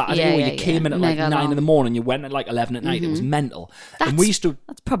shift on a Saturday where you came in at like 9 in the morning, you went at like 11 at night. It was mental. And we used to...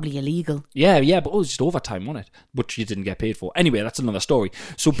 That's probably illegal. Yeah, but it was just overtime, wasn't it? Which you didn't get paid for. Anyway, that's another story.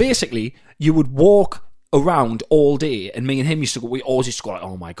 So basically, you would walk around all day, and me and him we always used to go like,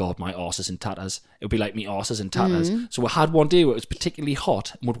 oh my God, my arse is in tatters. It would be like, me arse is in tatters. So we had one day where it was particularly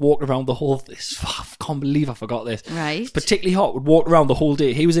hot, and would walk around the whole... I can't believe I forgot this. Right. It's particularly hot, would walk around the whole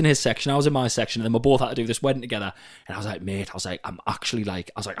day. He was in his section, I was in my section, and then we both had to do this wedding together. And I was like, mate, I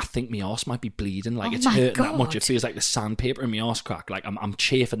think my arse might be bleeding. Like, it's hurting that much. It feels like the sandpaper in my arse crack. Like, I'm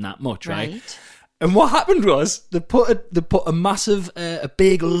chafing that much, right? And what happened was they put a massive, a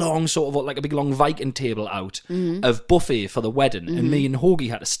big long sort of like a big long Viking table out of buffet for the wedding, and me and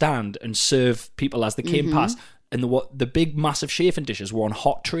Hoagie had to stand and serve people as they came past. And the big massive chafing dishes were on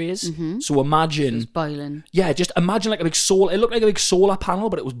hot trays. So imagine, it was boiling. Yeah, just imagine like a big solar. It looked like a big solar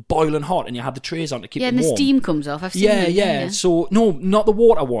panel, but it was boiling hot, and you had the trays on to keep them warm. Yeah, and the steam comes off. I've seen them. Yeah. So no, not the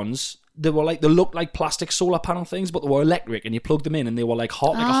water ones. They looked like plastic solar panel things, but they were electric, and you plugged them in, and they were like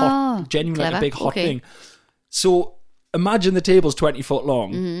hot, genuinely like a big hot thing. So imagine the table's 20 foot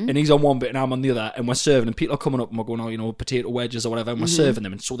long, and he's on one bit and I'm on the other, and we're serving, and people are coming up, and we're going, potato wedges or whatever, and we're serving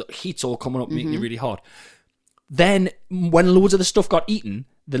them, and so the heat's all coming up, making it really hot. Then, when loads of the stuff got eaten,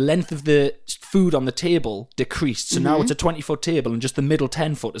 the length of the food on the table decreased. So now it's a 20-foot table, and just the middle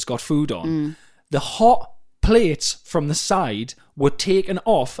 10-foot has got food on. The hot plates from the side were taken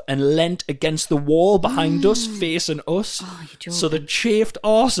off and leant against the wall behind us, facing us. Oh, you're joking. So the chafed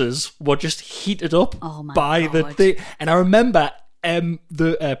arses were just heated up by the thing. And I remember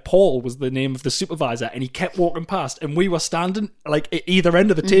Paul was the name of the supervisor, and he kept walking past, and we were standing like at either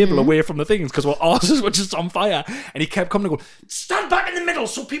end of the table away from the things because our arses were just on fire, and he kept coming and going, stand back in the middle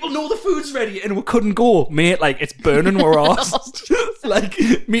so people know the food's ready, and we couldn't go, mate, like it's burning our arse. Like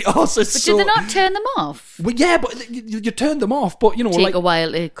me arse is But did they not turn them off? Well, yeah, but you turned them off, but you know, take like a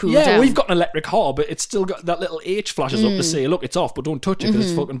while to cool down. down. We've got an electric hob, but it's still got that little H flashes up to say, look, it's off, but don't touch it because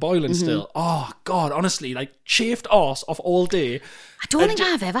it's fucking boiling still. Oh God, honestly, like chafed arse off all day. I don't think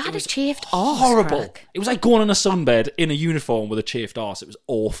I've ever had a chafed arse. Horrible. Crack. It was like going on a sunbed in a uniform with a chafed arse. It was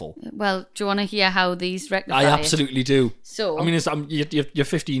awful. Well, do you want to hear how these rectify I absolutely do. So, I mean, you're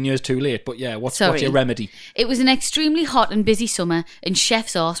 15 years too late, but yeah, what's your remedy? It was an extremely hot and busy summer, and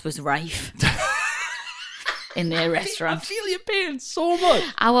chef's arse was rife in their restaurant. I feel your pain so much.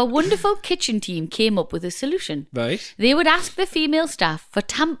 Our wonderful kitchen team came up with a solution. Right. They would ask the female staff for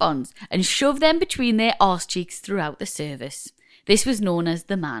tampons and shove them between their arse cheeks throughout the service. This was known as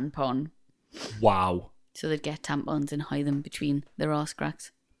the man pon. Wow. So they'd get tampons and hide them between their arse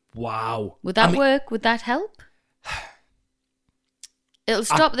cracks. Wow. Would that work? Would that help? It'll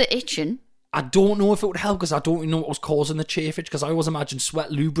stop the itching. I don't know if it would help because I don't know what was causing the chafage, because I always imagine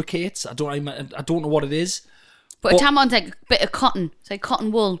sweat lubricates. I don't know what it is. But a tampon's like a bit of cotton. It's like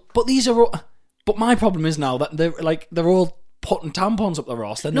cotton wool. But these are all... But my problem is now that they're all putting tampons up their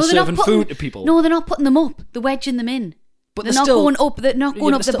arse, then they're serving food to people. No, they're not putting them up. They're wedging them in. But they're not going up. They're not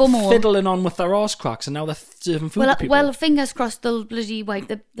going up the bumhole. Fiddling on with their arse cracks, and now they're serving food to people. Well, fingers crossed they'll bloody wipe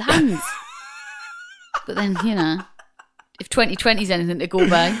the hands. But then, you know, if 2020 is anything to go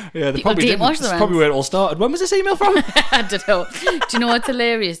by, yeah, they people probably didn't wash their That's hands. probably where it all started. When was this email from? I don't know. Do you know what's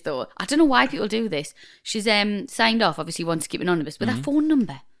hilarious though? I don't know why people do this. She's signed off. Obviously, wants to keep anonymous with her phone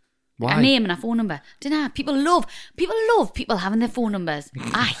number. Why? Her name and her phone number. Don't know. People love people having their phone numbers.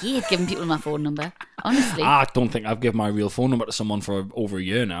 I hate giving people my phone number. Honestly, I don't think I've given my real phone number to someone for over a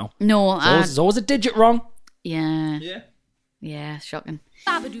year now. No, there's always a digit wrong. Yeah, shocking.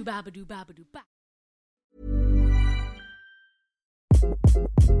 Babadoo, babadoo, babadoo, ba.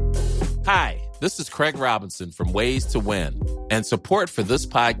 Hi, this is Craig Robinson from Ways to Win, and support for this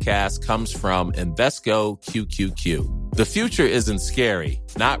podcast comes from Invesco QQQ. The future isn't scary.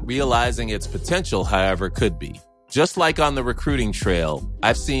 Not realizing its potential, however, could be. Just like on the recruiting trail,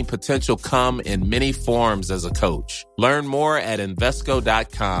 I've seen potential come in many forms as a coach. Learn more at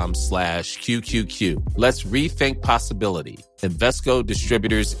Invesco.com/QQQ. Let's rethink possibility. Invesco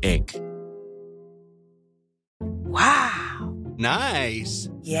Distributors, Inc. Wow. Nice.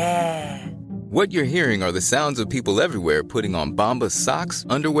 Yeah. What you're hearing are the sounds of people everywhere putting on Bombas socks,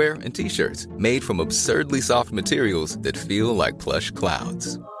 underwear, and T-shirts made from absurdly soft materials that feel like plush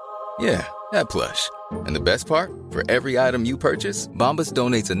clouds. Yeah, that plush. And the best part? For every item you purchase, Bombas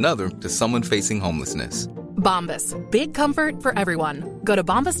donates another to someone facing homelessness. Bombas. Big comfort for everyone. Go to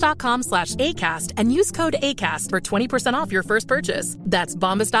bombas.com/ACAST and use code ACAST for 20% off your first purchase. That's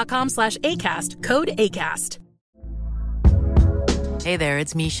bombas.com/ACAST. Code ACAST. Hey there,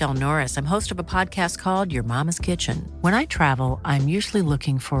 it's Michelle Norris. I'm host of a podcast called Your Mama's Kitchen. When I travel, I'm usually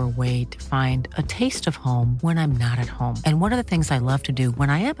looking for a way to find a taste of home when I'm not at home. And one of the things I love to do when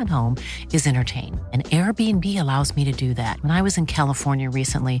I am at home is entertain. And Airbnb allows me to do that. When I was in California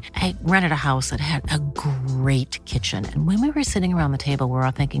recently, I rented a house that had a great kitchen. And when we were sitting around the table, we were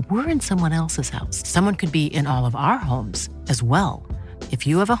all thinking, we're in someone else's house. Someone could be in all of our homes as well. If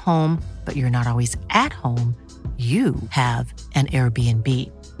you have a home, but you're not always at home, you have an Airbnb.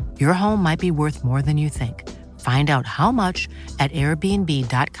 Your home might be worth more than you think. Find out how much at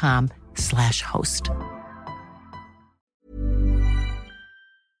airbnb.com/host.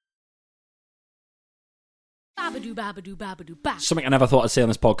 Something I never thought I'd say on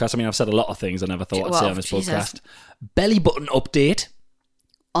this podcast. I mean, I've said a lot of things I never thought I'd say on this podcast. Belly button update.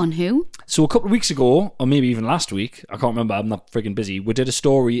 On who? So a couple of weeks ago, or maybe even last week, I can't remember, I'm not frigging busy, we did a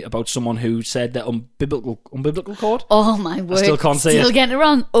story about someone who said that umbilical cord? Oh my word. I still can't say it. Still getting it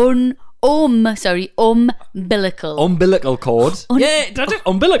wrong. Umbilical. Umbilical cord. Yeah, did I do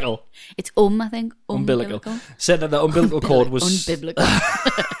umbilical? It's I think. Umbilical. Said that the umbilical cord was... Unbiblical.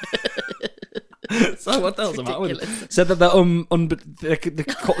 So what the hell's the matter with it? Said that the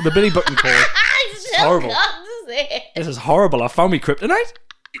belly button cord... It's horrible. This is horrible. I found me kryptonite.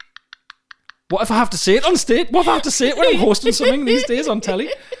 What if I have to say it on stage? What if I have to say it when I'm hosting something these days on telly?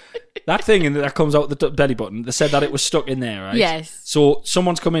 That thing that comes out the belly button, they said that it was stuck in there, right? Yes. So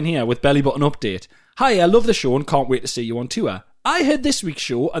someone's come in here with belly button update. Hi, I love the show and can't wait to see you on tour. I heard this week's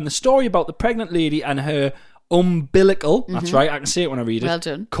show and the story about the pregnant lady and her umbilical, that's right, I can say it when I read it. Well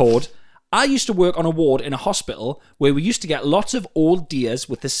done. Cord. I used to work on a ward in a hospital where we used to get lots of old dears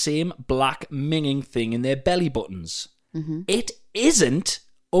with the same black minging thing in their belly buttons. Mm-hmm. It isn't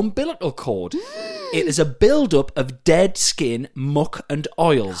umbilical cord. It is a build-up of dead skin, muck and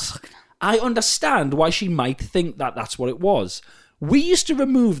oils. I understand why she might think that that's what it was. We used to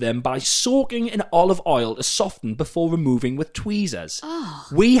remove them by soaking in olive oil to soften before removing with tweezers. Oh.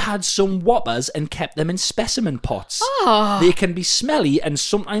 We had some whoppers and kept them in specimen pots. Oh. They can be smelly and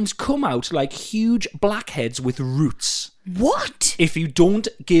sometimes come out like huge blackheads with roots. What? If you don't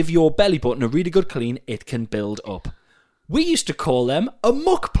give your belly button a really good clean, it can build up. We used to call them a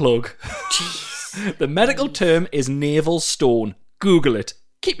muck plug. Jeez. The medical term is navel stone. Google it.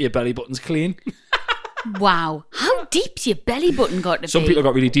 Keep your belly buttons clean. Wow. How deep's your belly button got to be? Some people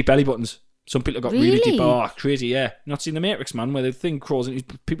got really deep belly buttons. Some people got really deep. Oh, crazy, yeah. Not seen The Matrix, man, where the thing crawls in.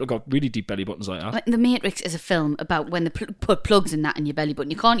 People got really deep belly buttons like that. The Matrix is a film about when they put plugs in that in your belly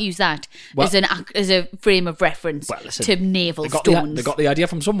button. You can't use that as a frame of reference to navel stones. They got the idea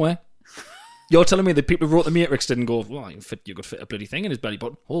from somewhere. You're telling me the people who wrote The Matrix didn't go, well, you could fit a bloody thing in his belly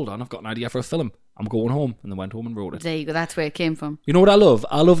button. Hold on, I've got an idea for a film. I'm going home. And they went home and wrote it. There you go. That's where it came from. You know what I love?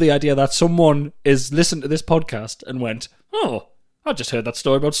 I love the idea that someone is listening to this podcast and went, oh, I just heard that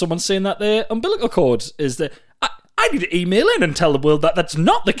story about someone saying that their umbilical cord is the... I need to email in and tell the world that that's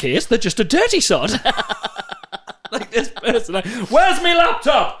not the case. They're just a dirty sod. Like this person. Like, where's my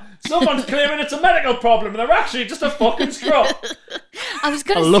laptop? Someone's claiming it's a medical problem and they're actually just a fucking scrub. I was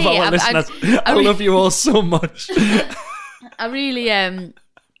going to say... I love our listeners. I love you all so much. I really...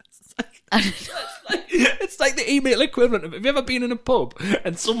 It's like the email equivalent of, have you ever been in a pub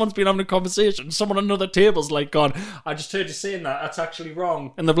and someone's been having a conversation, someone on another table's like gone, I just heard you saying that's actually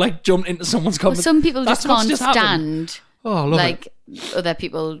wrong, and they've like jumped into someone's conversation. Some people just can't stand like other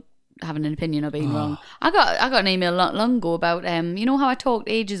people having an opinion or being wrong. I got an email not long ago about you know how I talked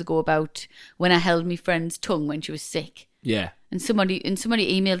ages ago about when I held my friend's tongue when she was sick. Yeah. And somebody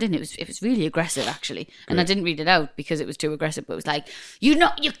emailed in. It was really aggressive actually, and I didn't read it out because it was too aggressive. But it was like, you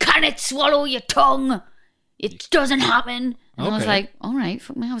cannot swallow your tongue. It doesn't happen. And I was like, all right,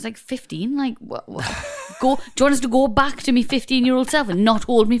 fuck me. I was like 15. Like, what? Do you want us to go back to me 15-year-old self and not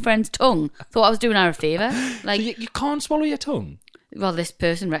hold me friend's tongue? Thought I was doing her a favour. Like, so you can't swallow your tongue. Well, this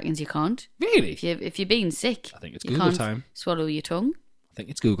person reckons you can't. Really? If you're being sick, I think it's you Google can't time. swallow your tongue. I think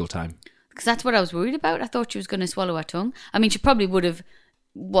it's Google time. Because that's what I was worried about. I thought she was going to swallow her tongue. I mean, she probably would have,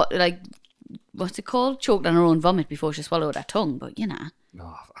 what's it called? Choked on her own vomit before she swallowed her tongue. But, you know.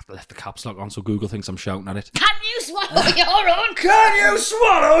 Oh, I've left the caps lock on so Google thinks I'm shouting at it. Can you swallow your own? Can you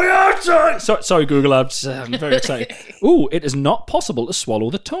swallow your tongue? Sorry, Google, I'm very excited. Ooh, it is not possible to swallow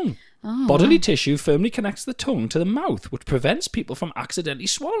the tongue. Oh, Bodily tissue firmly connects the tongue to the mouth, which prevents people from accidentally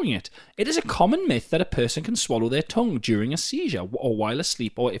swallowing it. It is a common myth that a person can swallow their tongue during a seizure or while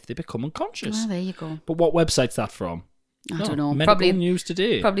asleep or if they become unconscious. Oh, there you go. But what website's that from? I don't know. Medical Probably News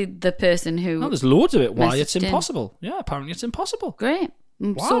Today. Probably the person who... Oh, there's loads of it. Why it's messaged in. impossible. Yeah, apparently it's impossible. Great.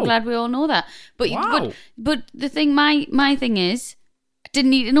 I'm Wow. so glad we all know that. But Wow. but the thing, my thing is, I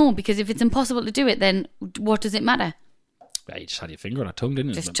didn't need to know, because if it's impossible to do it, then what does it matter? Yeah, you just had your finger on her tongue, didn't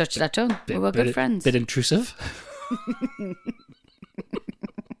you? Just touched that tongue. We were good friends. Bit intrusive.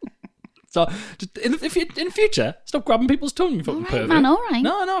 So, just in future, stop grabbing people's tongue, you fucking All right, pervert. man, all right.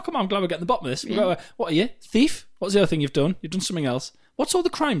 No, come on, I'm glad we're getting the bottom of this. Yeah. What are you? Thief? What's the other thing you've done? You've done something else. What's all the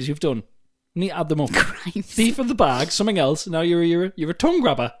crimes you've done? You need to add them up. Crimes. Thief of the bag, something else. Now you're a tongue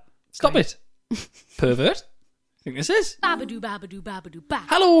grabber. Stop it. Pervert. I think this is. Babadoo, babadoo, babadoo, ba.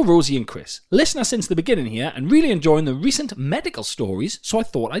 Hello, Rosie and Chris. Listener since the beginning here and really enjoying the recent medical stories, so I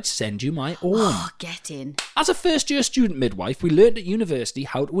thought I'd send you my own. Oh, get in. As a first-year student midwife, we learned at university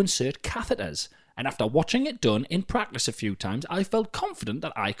how to insert catheters, and after watching it done in practice a few times, I felt confident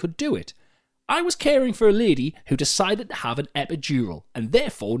that I could do it. I was caring for a lady who decided to have an epidural, and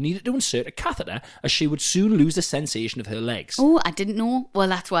therefore needed to insert a catheter as she would soon lose the sensation of her legs. Oh, I didn't know. Well,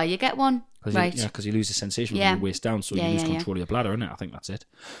 that's why you get one. Right. Because you lose the sensation Yeah. from your waist down, so Yeah, you lose yeah, control of your bladder, innit? I think that's it.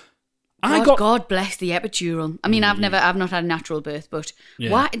 God bless the epidural. I mean, I've not had a natural birth, but Yeah.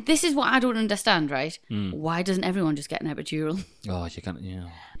 why? This is what I don't understand, right? Mm. Why doesn't everyone just get an epidural? Oh, you can't, yeah.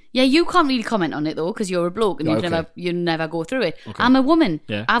 Yeah, you can't really comment on it though, because you're a bloke and Oh, you okay. never go through it. Okay. I'm a woman.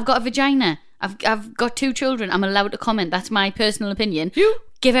 Yeah. I've got a vagina. I've got 2 children. I'm allowed to comment. That's my personal opinion. You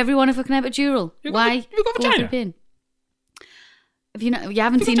give everyone a fucking epidural. Why? You've got a go vagina? through pain? Have you not? You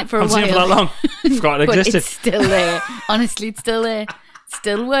haven't seen it for a I've while. seen it for that long. Forgot it But existed. it's still there. Honestly, it's still there.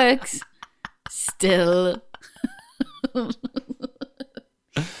 Still works. Still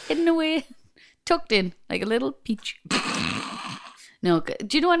hidden away, tucked in like a little peach. No,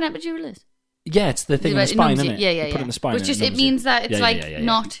 do you know what an epidural is? Yeah, it's the thing in the spine, isn't it? Yeah, You put it in the spine. Which and just it it numbs you. means that it's Yeah.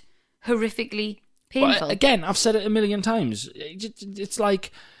 not horrifically But, painful. again, I've said it a million times. It's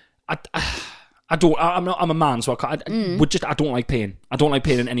like I'm a man, so I don't like pain. I don't like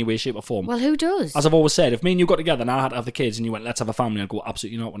pain in any way, shape, or form. Well, who does? As I've always said, if me and you got together and I had to have the kids and you went, let's have a family, I'd go,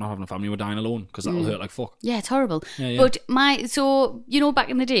 absolutely not, we're not having a family, we're dying alone, because that'll hurt like fuck. Yeah, it's horrible. Yeah. But back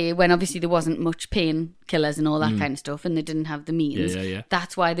in the day when obviously there wasn't much pain killers and all that kind of stuff, and they didn't have the means. Yeah.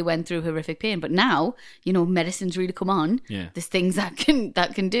 That's why they went through horrific pain. But now, medicine's really come on. Yeah. There's things that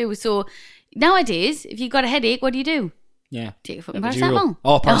can do. So nowadays, if you've got a headache, what do? Yeah. Take a fucking Epidural. paracetamol.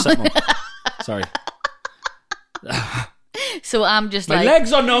 Oh, paracetamol. Sorry. So I'm just My like,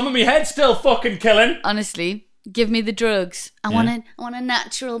 legs are numb and my head's still fucking killing. honestly, give me the drugs. I want a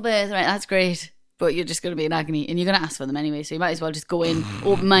natural birth. Right, that's great. But you're just going to be in agony and you're going to ask for them anyway. So you might as well just go in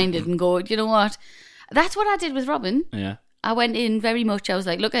open-minded and go, you know what? That's what I did with Robin. Yeah. I went in very much, I was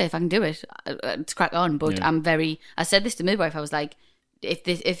like, look, if I can do it, it's crack on. But Yeah. I said this to midwife, I was like, if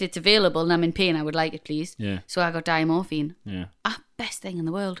it's available and I'm in pain, I would like it, please. Yeah. So I got diamorphine. Yeah. Best thing in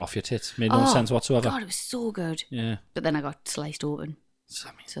the world. Off your tits. Made no sense whatsoever. God, it was so good. Yeah. But then I got sliced open. So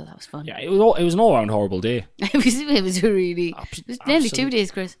that was fun. Yeah, it was an all-round horrible day. It was really... It was nearly 2 days,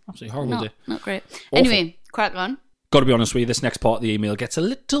 Chris. Absolutely horrible day. Not great. Awful. Anyway, crack on. Got to be honest with you, this next part of the email gets a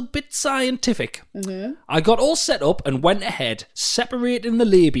little bit scientific. Mm-hmm. I got all set up and went ahead, separating the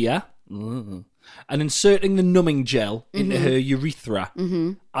labia and inserting the numbing gel into her urethra.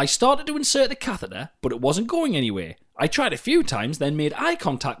 Mm-hmm. I started to insert the catheter, but it wasn't going anywhere. I tried a few times, then made eye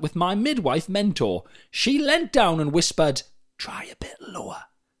contact with my midwife mentor. She leant down and whispered, "Try a bit lower."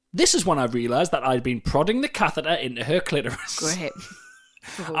 This is when I realised that I'd been prodding the catheter into her clitoris. Great.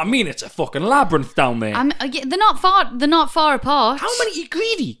 I mean, it's a fucking labyrinth down there. They're not far apart. How many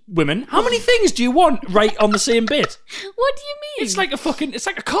greedy women? How many things do you want right on the same bit? What do you mean? It's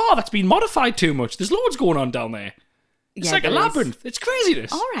like a car that's been modified too much. There's loads going on down there. It's Yeah, like a there is. labyrinth. It's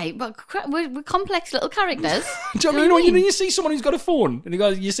craziness. All right, but we're complex little characters. Do you know what I mean? You see someone who's got a phone, and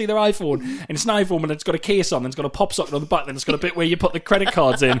you see their iPhone, and it's an iPhone, and it's got a case on, and it's got a pop socket on the back, then it's got a bit where you put the credit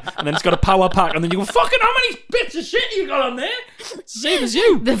cards in, and then it's got a power pack, and then you go, fucking how many bits of shit you got on there? It's the same as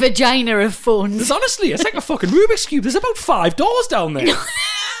you. The vagina of phones. Honestly, it's like a fucking Rubik's Cube. There's about 5 doors down there.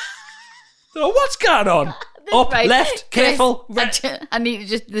 So what's going on? Up, Right, left, Chris, careful. I need to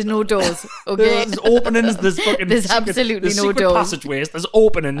just. There's no doors. Okay. There's openings. There's fucking. There's secret, absolutely there's no secret doors. passageways. There's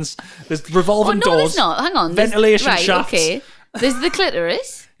openings. There's revolving Oh no, doors. there's not. Hang on. There's- Ventilation right, shafts. Okay. There's the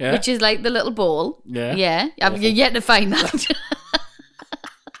clitoris, Yeah. which is like the little ball. Yeah. Yeah. You're yet to find that.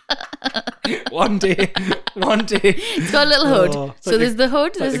 One day. It's got a little hood. Oh, So there's the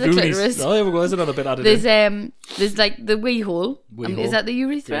hood. like There's the Goonies. clitoris. Oh, there we go. There's another bit added in. There's like the wee hole. Wee hole. Is that the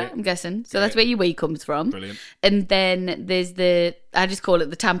urethra? Yeah. I'm guessing. So that's where your wee comes from. Brilliant. And then there's I just call it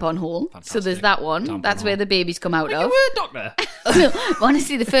the tampon hole. So there's Fantastic. that one. Tampon that's where hole. the babies come out You of. were a doctor.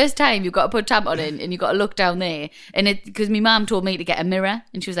 Honestly, the first time you've got to put a tampon in and you've got to look down there. And it, because my mum told me to get a mirror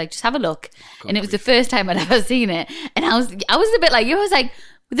and she was like, just have a look. And it was the first time I'd ever seen it. And I was a bit like you. I was like,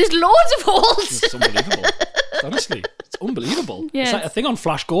 there's loads of holes. It's unbelievable. Honestly, it's unbelievable. Yeah. It's like a thing on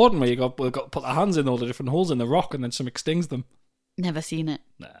Flash Gordon where we've got to put their hands in all the different holes in the rock and then something stings them. Never seen it.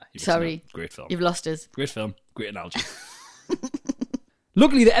 Nah, you've Sorry. seen it. Great film. You've lost us. Great film. Great analogy.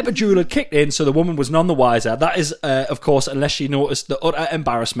 Luckily, the epidural had kicked in, so the woman was none the wiser. That is, of course, unless she noticed the utter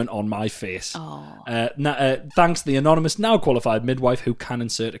embarrassment on my face. Thanks to the anonymous, now qualified midwife who can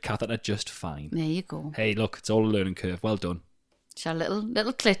insert a catheter just fine. There you go. Hey, look, it's all a learning curve. Well done. It's a little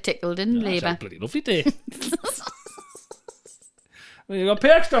clit tickled in That's a labour. bloody lovely day. Well, you got to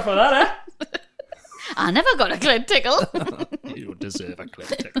pay extra for that, eh? I never got a clit tickle. You don't deserve a clip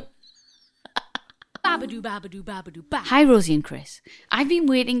tickle. Babadoo, babadoo, babadoo, ba. Hi, Rosie and Chris. I've been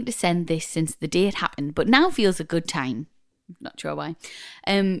waiting to send this since the day it happened, but now feels a good time. Not sure why.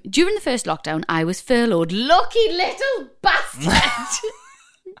 During the first lockdown, I was furloughed. Lucky little bastard.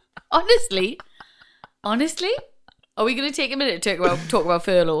 Honestly, are we going to take a minute to talk about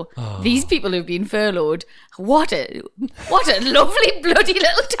furlough? These people who've been furloughed, what a lovely bloody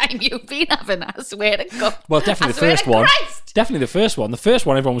little time you've been having, I swear to God. Well, definitely I the swear first to one. Christ. Definitely the first one. The first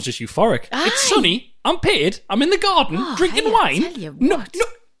one, everyone was just euphoric. It's sunny. I'm paid. I'm in the garden drinking hey, I wine. tell you No, what.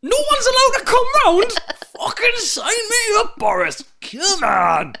 no one's allowed to come round. Fucking sign me up, Boris. Come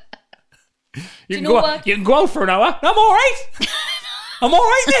on. You can know go. what? You can go out for an hour. I'm all right. I'm all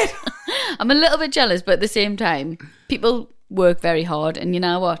right, mate. I'm a little bit jealous, but at the same time, people work very hard, and you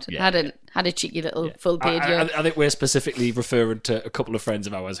know what? Had a cheeky little full page. I think we're specifically referring to a couple of friends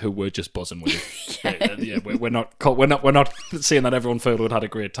of ours who were just buzzing with it. We're not saying that everyone furloughed had a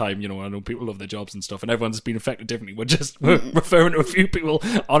great time. You know, I know people love their jobs and stuff, and everyone's been affected differently. We're referring to a few people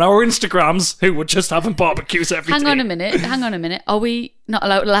on our Instagrams who were just having barbecues every day. Hang on a minute. Are we not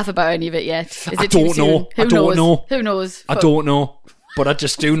allowed to laugh about any of it yet? Is I it too don't soon? know. Who I don't knows? know. Who knows? I don't know. But I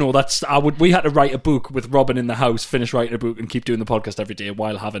just do know we had to write a book with Robin in the house, finish writing a book and keep doing the podcast every day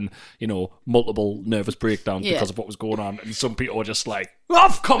while having, multiple nervous breakdowns because of what was going on. And some people are just like,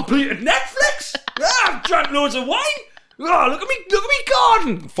 I've completed Netflix. I've drank loads of wine. Oh, look at me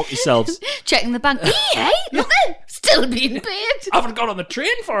garden. Fuck yourselves. Checking the bank. Hey, look at still being paid. I haven't got on the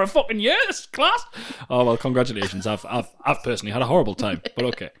train for a fucking year. This is class. Oh well, congratulations. I've personally had a horrible time, but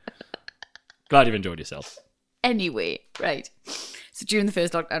okay. Glad you've enjoyed yourself. Anyway, right. So during the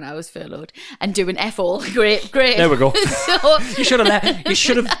first lockdown, I was furloughed and doing F all. Great. There we go. So, We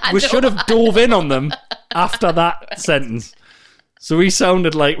should have dove in on them after that sentence. So we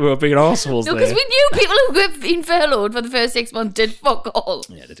sounded like we were being arseholes no, there. because we knew people who had been furloughed for the first 6 months did fuck all.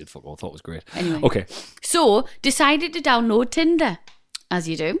 Yeah, they did fuck all. I thought it was great. Anyway. Okay. So decided to download Tinder, as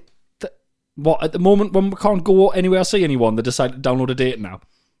you do. What, at the moment when we can't go anywhere or see anyone, they decided to download a date now?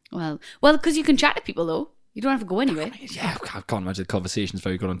 Well, because you can chat to people though. You don't have to go anywhere. Yeah, I can't imagine the conversation's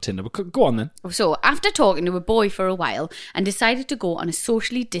very good on Tinder, but go on then. So, after talking to a boy for a while and decided to go on a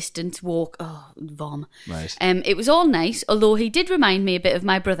socially distanced walk, vom. Right. It was all nice, although he did remind me a bit of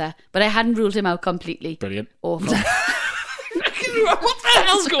my brother, but I hadn't ruled him out completely. Brilliant. Awful. What the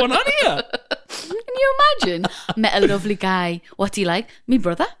hell's going on here? Can you imagine? Met a lovely guy. What's he like? Me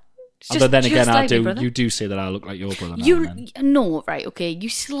brother? Although then again, like me brother. you do say that I look like your brother now. No, right, okay. You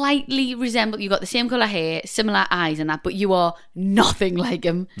slightly resemble, you got the same colour hair, similar eyes and that, but you are nothing like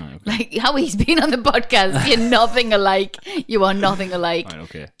him. Right, okay. Like how he's been on the podcast, you're nothing alike. You are nothing alike. Right,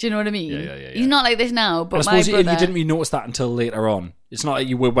 okay. Do you know what I mean? Yeah. He's not like this now, but I my suppose brother... you didn't really notice that until later on. It's not like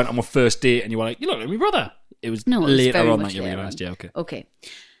you went on a first date and you were like, you look like my brother. It was later very on much that you later realised. on. Yeah, okay. Okay.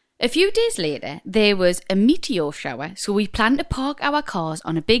 A few days later, there was a meteor shower, so we planned to park our cars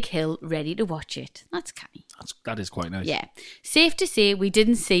on a big hill ready to watch it. That's canny. That is quite nice. Yeah. Safe to say we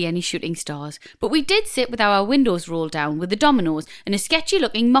didn't see any shooting stars, but we did sit with our windows rolled down with the dominoes and a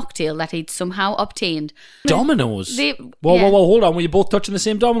sketchy-looking mocktail that he'd somehow obtained. Dominoes? They- Whoa, yeah. hold on. Were you both touching the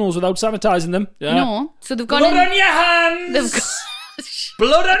same dominoes without sanitising them? Yeah. No. So they've gone Blood in... on your hands! They've got...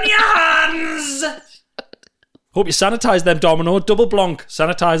 Blood on your hands! Hope you sanitise them, Domino. Double blanc.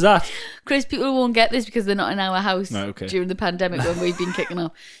 Sanitise that. Chris, people won't get this because they're not in our house Right, okay. during the pandemic when we've been kicking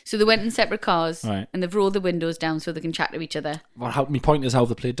off. So they went in separate cars Right. and they've rolled the windows down so they can chat to each other. Well, my point is how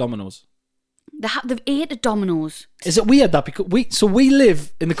they played dominoes. They've ate at Domino's. Is it weird that because we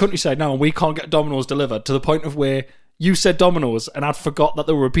live in the countryside now and we can't get Domino's delivered to the point of where you said Domino's and I'd forgot that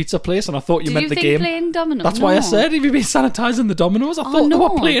they were a pizza place and I thought you Did meant you the think game. playing Domino's? That's why I No. said, have you been sanitising the Domino's? I thought no. they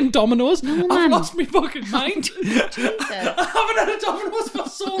were playing Domino's. No, I've man. lost my fucking mind. I haven't had a Domino's for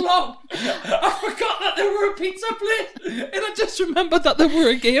so long. I forgot that they were a pizza place. And I just remembered that they were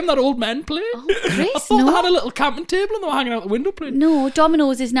a game that old men played. Oh, Chris, I thought no. they had a little camping table and they were hanging out the window playing. No,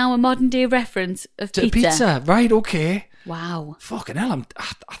 Domino's is now a modern day reference of To pizza. Right, okay. Wow. Fucking hell,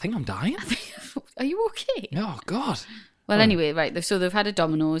 I think I'm dying. Are you okay? Oh, God. Well, anyway, right. So they've had a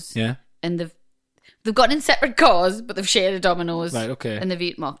Domino's. Yeah. And they've gone in separate cars, but they've shared a Domino's. Right, okay. And they've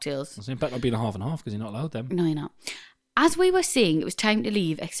eaten mocktails. I better not being a half and half because you're not allowed them. No, you're not. As we were saying, it was time to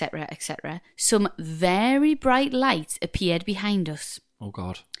leave, etc., etc. Some very bright lights appeared behind us. Oh,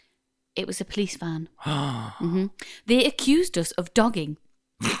 God. It was a police van. They accused us of dogging.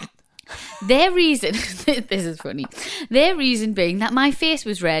 Their reason, this is funny, their reason being that my face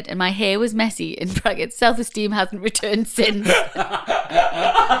was red and my hair was messy, in brackets, self-esteem hasn't returned since. So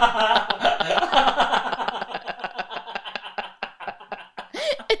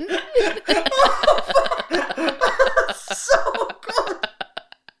good.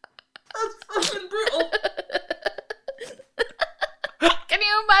 That's fucking brutal. Can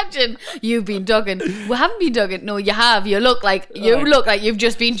you imagine? You've been dogging. We haven't been dogging. No, you have. You look like you've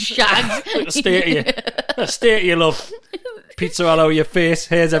just been shagged. Stay at you. Stay at you, love. Pizza all over your face,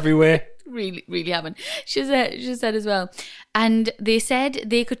 hairs everywhere. Really, really haven't. She said as well. And they said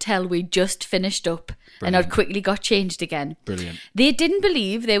they could tell we just finished up and I'd quickly got changed again. Brilliant. They didn't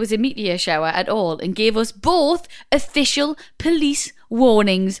believe there was a meteor shower at all and gave us both official police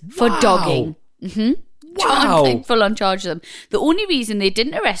warnings for dogging. Wow. Full on charge them. The only reason they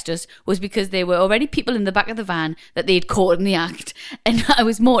didn't arrest us was because there were already people in the back of the van that they'd caught in the act. And I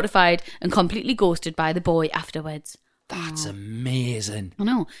was mortified and completely ghosted by the boy afterwards. That's amazing. I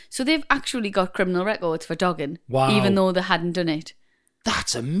know. So they've actually got criminal records for dogging. Wow. Even though they hadn't done it.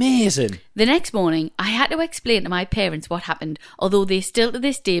 That's amazing. The next morning, I had to explain to my parents what happened, although they still to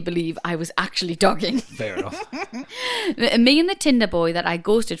this day believe I was actually dogging. Fair enough. Me and the Tinder boy that I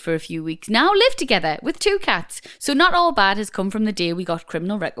ghosted for a few weeks now live together with 2 cats. So not all bad has come from the day we got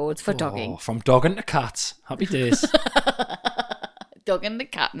criminal records for dogging. Oh, from dogging to cats. Happy days. Dogging the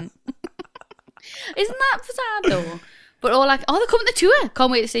catting. Isn't that sad though? But all like, they're coming to tour.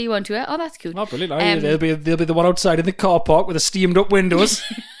 Can't wait to see you on tour. Oh, that's cool. Oh, brilliant. They'll be the one outside in the car park with the steamed up windows.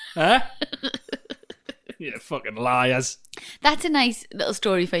 Huh? Yeah, fucking liars. That's a nice little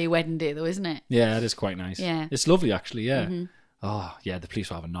story for your wedding day though, isn't it? Yeah, it is quite nice. Yeah. It's lovely, actually, yeah. Oh, yeah, the police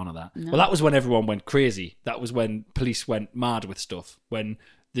were having none of that. No. Well, that was when everyone went crazy. That was when police went mad with stuff. When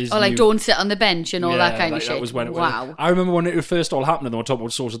there's don't sit on the bench and all that kind of shit. That was when wow. I remember when it first all happened and they were talking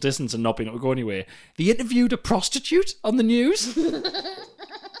about social distance and not being able to go anywhere. They interviewed a prostitute on the news.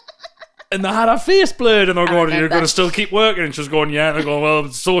 And they had her face blurred and they were going, you're going to still keep working? And she was going, yeah. And they're going, well,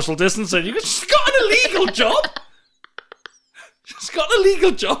 it's social distancing. She's got an illegal job. She's got an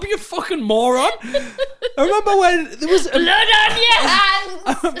illegal job, you fucking moron. I remember when there was... Blood on your hands!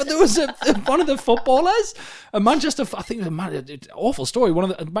 I remember there was one of the footballers, a Manchester... I think it was an awful story.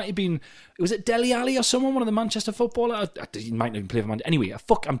 It might have been... Was it Dele Alli or someone? One of the Manchester footballers? He might not even play for Manchester. Anyway,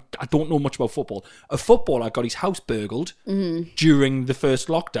 I don't know much about football. A footballer got his house burgled during the first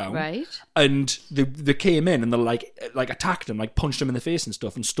lockdown. Right. And they came in and they like attacked him, like punched him in the face and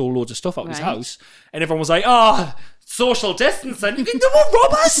stuff and stole loads of stuff out of his house. And everyone was like, social distancing. They were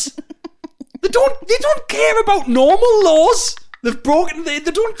robbers. They don't care about normal laws. They've broken. They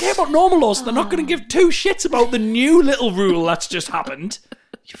don't care about normal laws. So they're not going to give 2 shits about the new little rule that's just happened.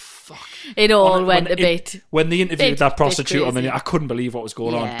 You fuck. It all went a bit. When they interviewed that prostitute on crazy. I couldn't believe what was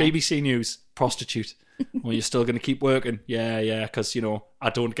going on. BBC News, prostitute. Well, you're still going to keep working? Yeah, because, I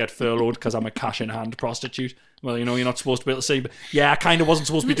don't get furloughed because I'm a cash-in-hand prostitute. Well, you're not supposed to be able to say, but yeah, I kind of wasn't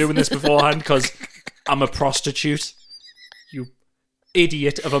supposed to be doing this beforehand because I'm a prostitute. You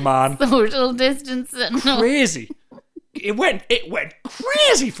idiot of a man. Social distancing. Crazy. It went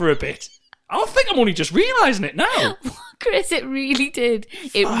crazy for a bit. I think I'm only just realising it now. Chris, it really did.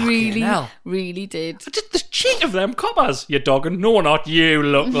 It Fucking really did. The cheat of them coppers. You're dogging. No, not you.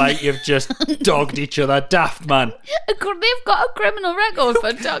 Look like you've just dogged each other. Daft, man. They've got a criminal record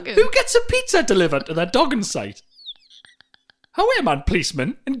for dogging. Who gets a pizza delivered to their dogging site? Away, man,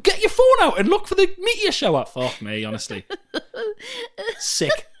 policeman, and get your phone out and look for the meteor shower. Fuck me, honestly.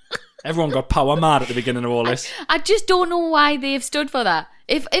 Sick. Everyone got power mad at the beginning of all this. I just don't know why they've stood for that.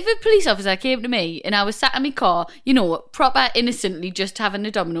 If a police officer came to me and I was sat in my car, you know, proper innocently just having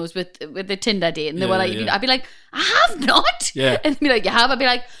a Domino's with the Tinder date, and they were like, I'd be like, I have not. Yeah. And they'd be like, you have? I'd be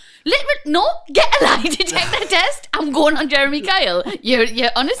like, no, get a lie detector test. I'm going on Jeremy Kyle. You're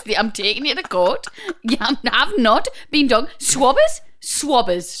honestly, I'm taking you to court. I have not been done. Swabbers.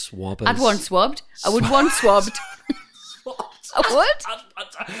 I'd want swabbed. I would want swabbed. I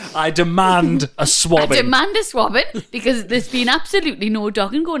would. I demand a swabbing. I demand a swabbing because there's been absolutely no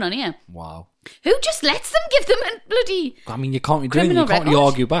dogging going on here. Wow. Who just lets them give them a bloody... I mean, you can't be doing it. You can't really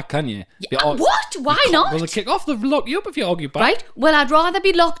argue back, can you? What? Why not? Well, they kick off. They'll lock you up if you argue back. Right? Well, I'd rather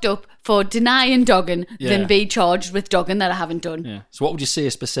be locked up for denying dogging than be charged with dogging that I haven't done. Yeah. So what would you say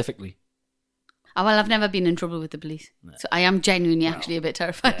specifically? Oh, well, I've never been in trouble with the police. No. So I am genuinely actually a bit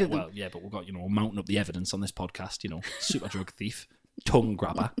terrified of them. Well, yeah, but we've got, mounting up the evidence on this podcast, super drug thief, tongue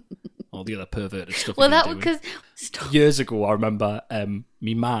grabber, all the other perverted stuff. Well, that because... Years ago, I remember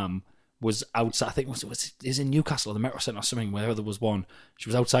my mum was outside, I think it was in Newcastle or the Metro Centre or something, where there was one. She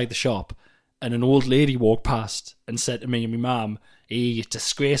was outside the shop and an old lady walked past and said to me and my mum, hey, it's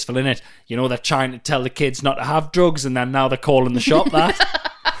disgraceful, innit? They're trying to tell the kids not to have drugs and then now they're calling the shop that.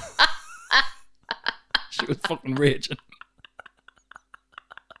 She was fucking raging.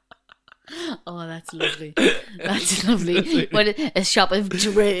 Oh, that's lovely. That's lovely. What a shop of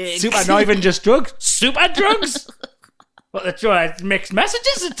drugs. Not even just drugs. Super drugs. What they're trying to mix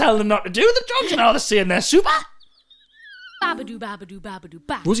messages to tell them not to do the drugs, and now they're saying they're super. Babadoo, babadoo, babadoo,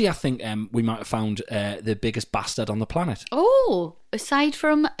 ba. Rosie, I think we might have found the biggest bastard on the planet. Oh, aside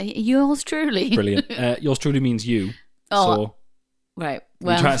from yours truly. Brilliant. Yours truly means you. Oh, so, right.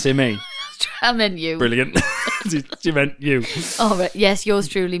 Well, you trying to say me? I meant you. Brilliant. You meant you. Oh, right. Yes, yours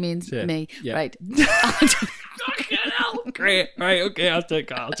truly means me. Yeah. Right. Great. Right, okay,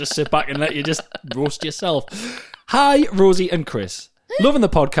 I'll just sit back and let you just roast yourself. Hi, Rosie and Chris. Loving the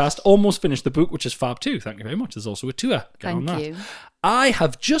podcast. Almost finished the book, which is fab too. Thank you very much. There's also a tour. Thank you. I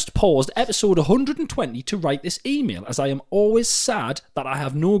have just paused episode 120 to write this email, as I am always sad that I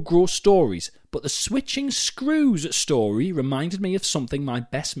have no gross stories, but the switching screws story reminded me of something my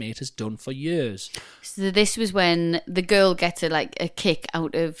best mate has done for years. So this was when the girl gets a kick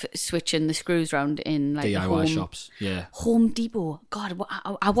out of switching the screws around in DIY shops. Yeah. Home Depot. God,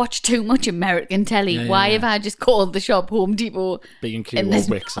 I watch too much American telly. Why have I just called the shop Home Depot? B&Q or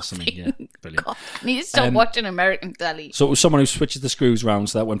Wix or something. Yeah, brilliant. God, I need to stop watching American telly. So it was someone who switches the screws round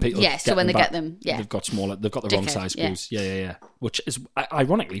so that when people so when they get them, they've got the wrong size screws. Yeah. Which is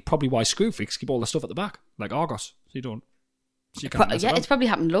ironically probably why screw freaks keep all the stuff at the back, like Argos, so you don't. So you can't it's probably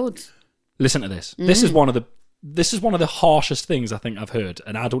happened loads. Listen to this. This is one of the harshest things I think I've heard,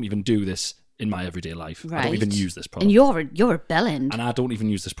 and I don't even do this in my everyday life. Right. I don't even use this product. And you're a bellend. And I don't even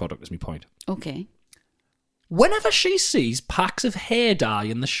use this product, is my point. Okay. Whenever she sees packs of hair dye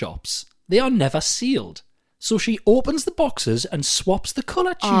in the shops, they are never sealed. So she opens the boxes and swaps the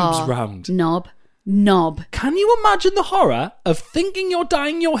colour tubes round. Knob. Can you imagine the horror of thinking you're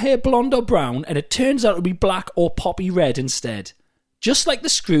dyeing your hair blonde or brown and it turns out to be black or poppy red instead? Just like the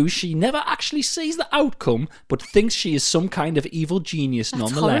screws, she never actually sees the outcome, but thinks she is some kind of evil genius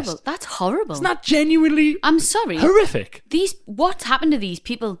nonetheless. Horrible. That's horrible. Isn't that genuinely I'm sorry. Horrific? What's happened to these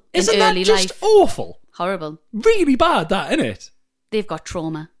people in Isn't early that life? just awful? Horrible. Really bad, that, isn't it? They've got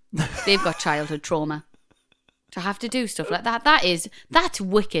trauma. They've got childhood trauma. To have to do stuff like that, that's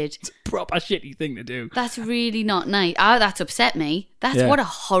wicked. It's a proper shitty thing to do. That's really not nice. That's upset me. What a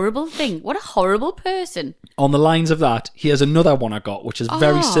horrible thing. What a horrible person. On the lines of that, here's another one I got, which is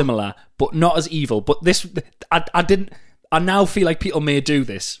very similar, but not as evil. But this, I now feel like people may do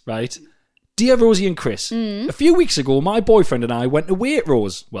this, right? Dear Rosie and Chris, a few weeks ago, my boyfriend and I went to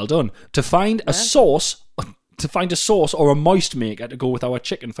Waitrose, well done, to find a sauce or a moist maker to go with our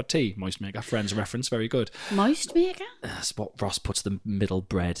chicken for tea. Moist maker, Friends reference, very good. Moist maker? That's what Ross puts the middle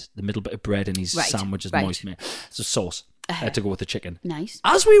bit of bread in his sandwich as moist maker. It's a sauce to go with the chicken. Nice.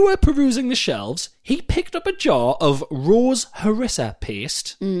 As we were perusing the shelves, he picked up a jar of rose harissa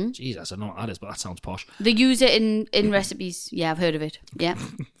paste. Jesus, I don't know what that is, but that sounds posh. They use it in recipes. Yeah, I've heard of it. Yeah.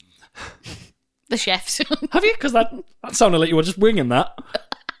 The chefs. Have you? Because that sounded like you were just winging that.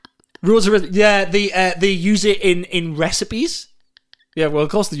 Rose harissa. Yeah, they use it in recipes. Yeah, well, of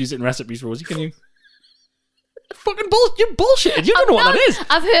course they use it in recipes, Rosie. Can you... Fucking you're bullshitting. You don't know what that is.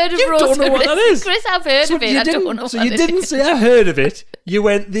 I've heard of rose harissa. You don't know what that is. Chris, I've heard of it. I don't know what it is. So you didn't say I heard of it. You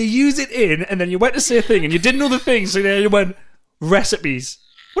went, they use it in, and then you went to say a thing, and you didn't know the thing, so then you went, recipes.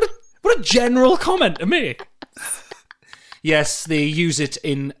 What a general comment to make. Yes, they use it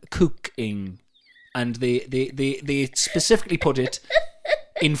in cooking, and they specifically put it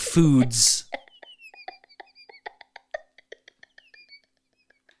in foods.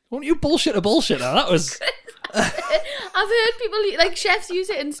 Won't you bullshit a bullshitter? That was... I've heard people, like, chefs use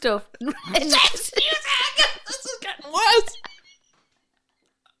it and stuff. Chefs use it! This is getting worse.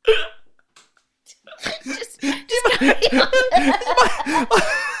 Just carry on.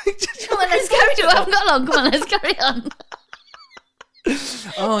 Come on, let's carry on. I haven't got long. Come on, let's carry on.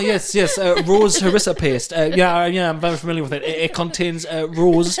 Oh, yes. Rose harissa paste. Yeah, I'm very familiar with it. It contains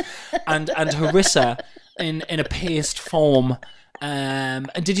rose and harissa in a paste form.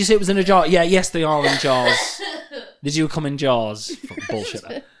 And did you say it was in a jar? Yeah, yes, they are in jars. Did you come in jars? Fucking bullshit.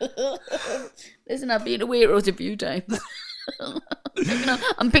 Listen, I've been to Waitrose a few times.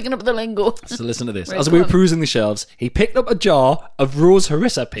 I'm picking up the lingo. So listen to this. Right, as we were perusing the shelves, he picked up a jar of rose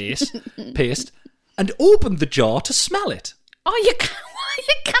harissa paste and opened the jar to smell it. Oh, you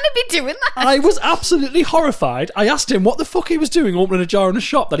can't be doing that. I was absolutely horrified. I asked him what the fuck he was doing opening a jar in a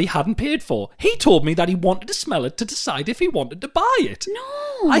shop that he hadn't paid for. He told me that he wanted to smell it to decide if he wanted to buy it.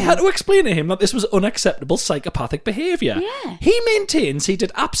 No. I had to explain to him that this was unacceptable psychopathic behaviour. Yeah. He maintains he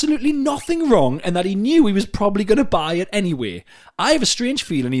did absolutely nothing wrong and that he knew he was probably going to buy it anyway. I have a strange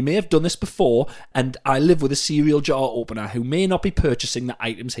feeling he may have done this before, and I live with a cereal jar opener who may not be purchasing the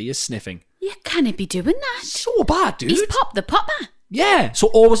items he is sniffing. You can't be doing that. So bad, dude. He's popped the popper. Yeah, so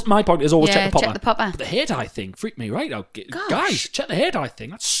always, my point is always Yeah, check the popper. check the popper. But the hair dye thing freaked me right out. Gosh. Guys, check the hair dye thing.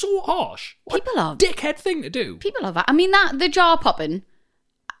 That's so harsh. What People a are- dickhead thing to do. People love that. I mean, the jar popping,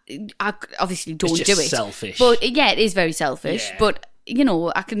 I obviously don't just do it. selfish. But yeah, it is very selfish. Yeah. But, you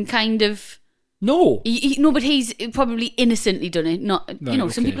know, I can kind of... No. No, but he's probably innocently done it. Not, Right, you know,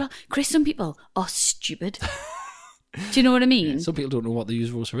 some okay. people are... Chris, some people are stupid. Do you know what I mean? Some people don't know what they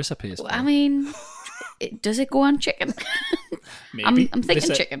use rose harissa paste for. I mean, does it go on chicken? Maybe. I'm thinking They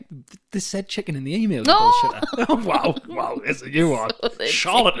said- chicken. They said chicken in the email. You No. bullshitter. Oh, wow. Listen, you are So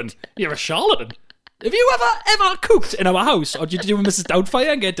charlatan. You're a charlatan. Have you ever cooked in our house, or did you do Mrs.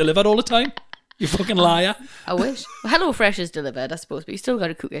 Doubtfire and get delivered all the time? You fucking liar. I wish. Well, Hello Fresh is delivered, I suppose, but you still got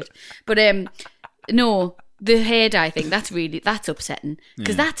to cook it. But no, the hair dye thing, that's upsetting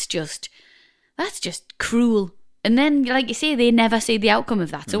because that's just cruel. And then, like you say, they never see the outcome of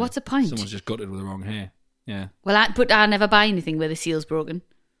that. So what's the point? Someone's just gutted with the wrong hair. Yeah. Well, I never buy anything where the seal's broken.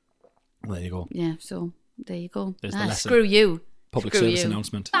 Well, there you go. Yeah, so there you go. There's the lesson. Screw you. Public Screw service you.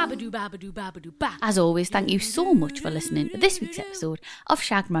 announcement. Babadoo, babadoo, babadoo, ba. As always, thank you so much for listening to this week's episode of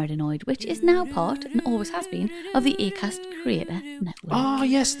Shag Married Annoyed, which is now part, and always has been, of the Acast Creator Network. Oh,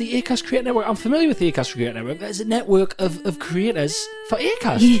 yes, the Acast Creator Network. I'm familiar with the Acast Creator Network. There's a network of creators for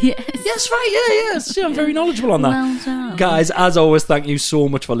Acast. Yes. Yes, right, yeah. See, I'm very knowledgeable on that. Well done. Guys, as always, thank you so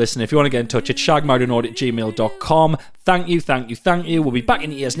much for listening. If you want to get in touch, it's shagmarriedannoyed@gmail.com. Thank you. We'll be back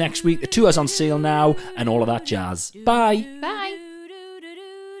in your ears next week. The tour's on sale now, and all of that jazz. Bye. Bye.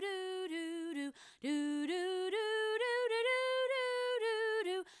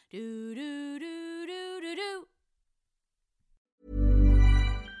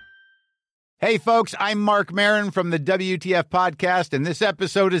 Hey, folks, I'm Mark Maron from the WTF Podcast, and this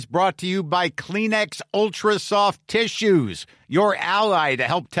episode is brought to you by Kleenex Ultra Soft Tissues, your ally to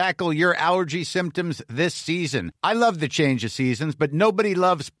help tackle your allergy symptoms this season. I love the change of seasons, but nobody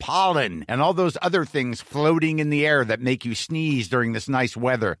loves pollen and all those other things floating in the air that make you sneeze during this nice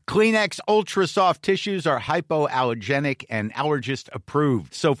weather. Kleenex Ultra Soft Tissues are hypoallergenic and allergist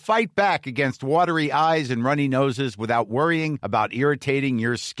approved, so fight back against watery eyes and runny noses without worrying about irritating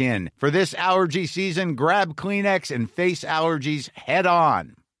your skin. For this allergy season, grab Kleenex and face allergies head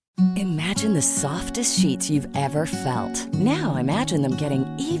on. Imagine the softest sheets you've ever felt. Now imagine them getting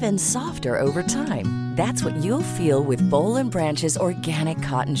even softer over time. That's what you'll feel with Boll & Branch's organic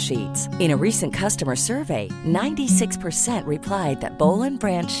cotton sheets. In a recent customer survey, 96% replied that Boll &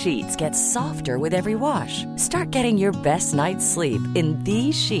 Branch sheets get softer with every wash. Start getting your best night's sleep in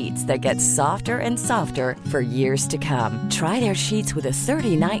these sheets that get softer and softer for years to come. Try their sheets with a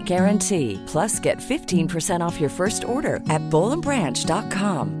 30-night guarantee. Plus, get 15% off your first order at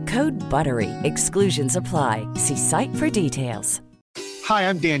bollandbranch.com. Code BUTTERY. Exclusions apply. See site for details. Hi,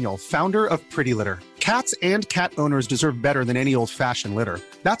 I'm Daniel, founder of Pretty Litter. Cats and cat owners deserve better than any old-fashioned litter.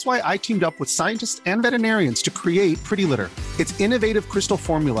 That's why I teamed up with scientists and veterinarians to create Pretty Litter. Its innovative crystal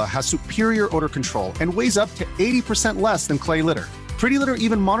formula has superior odor control and weighs up to 80% less than clay litter. Pretty Litter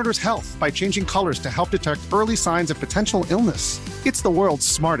even monitors health by changing colors to help detect early signs of potential illness. It's the world's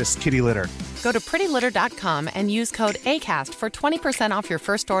smartest kitty litter. Go to prettylitter.com and use code ACAST for 20% off your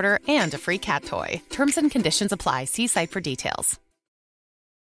first order and a free cat toy. Terms and conditions apply. See site for details.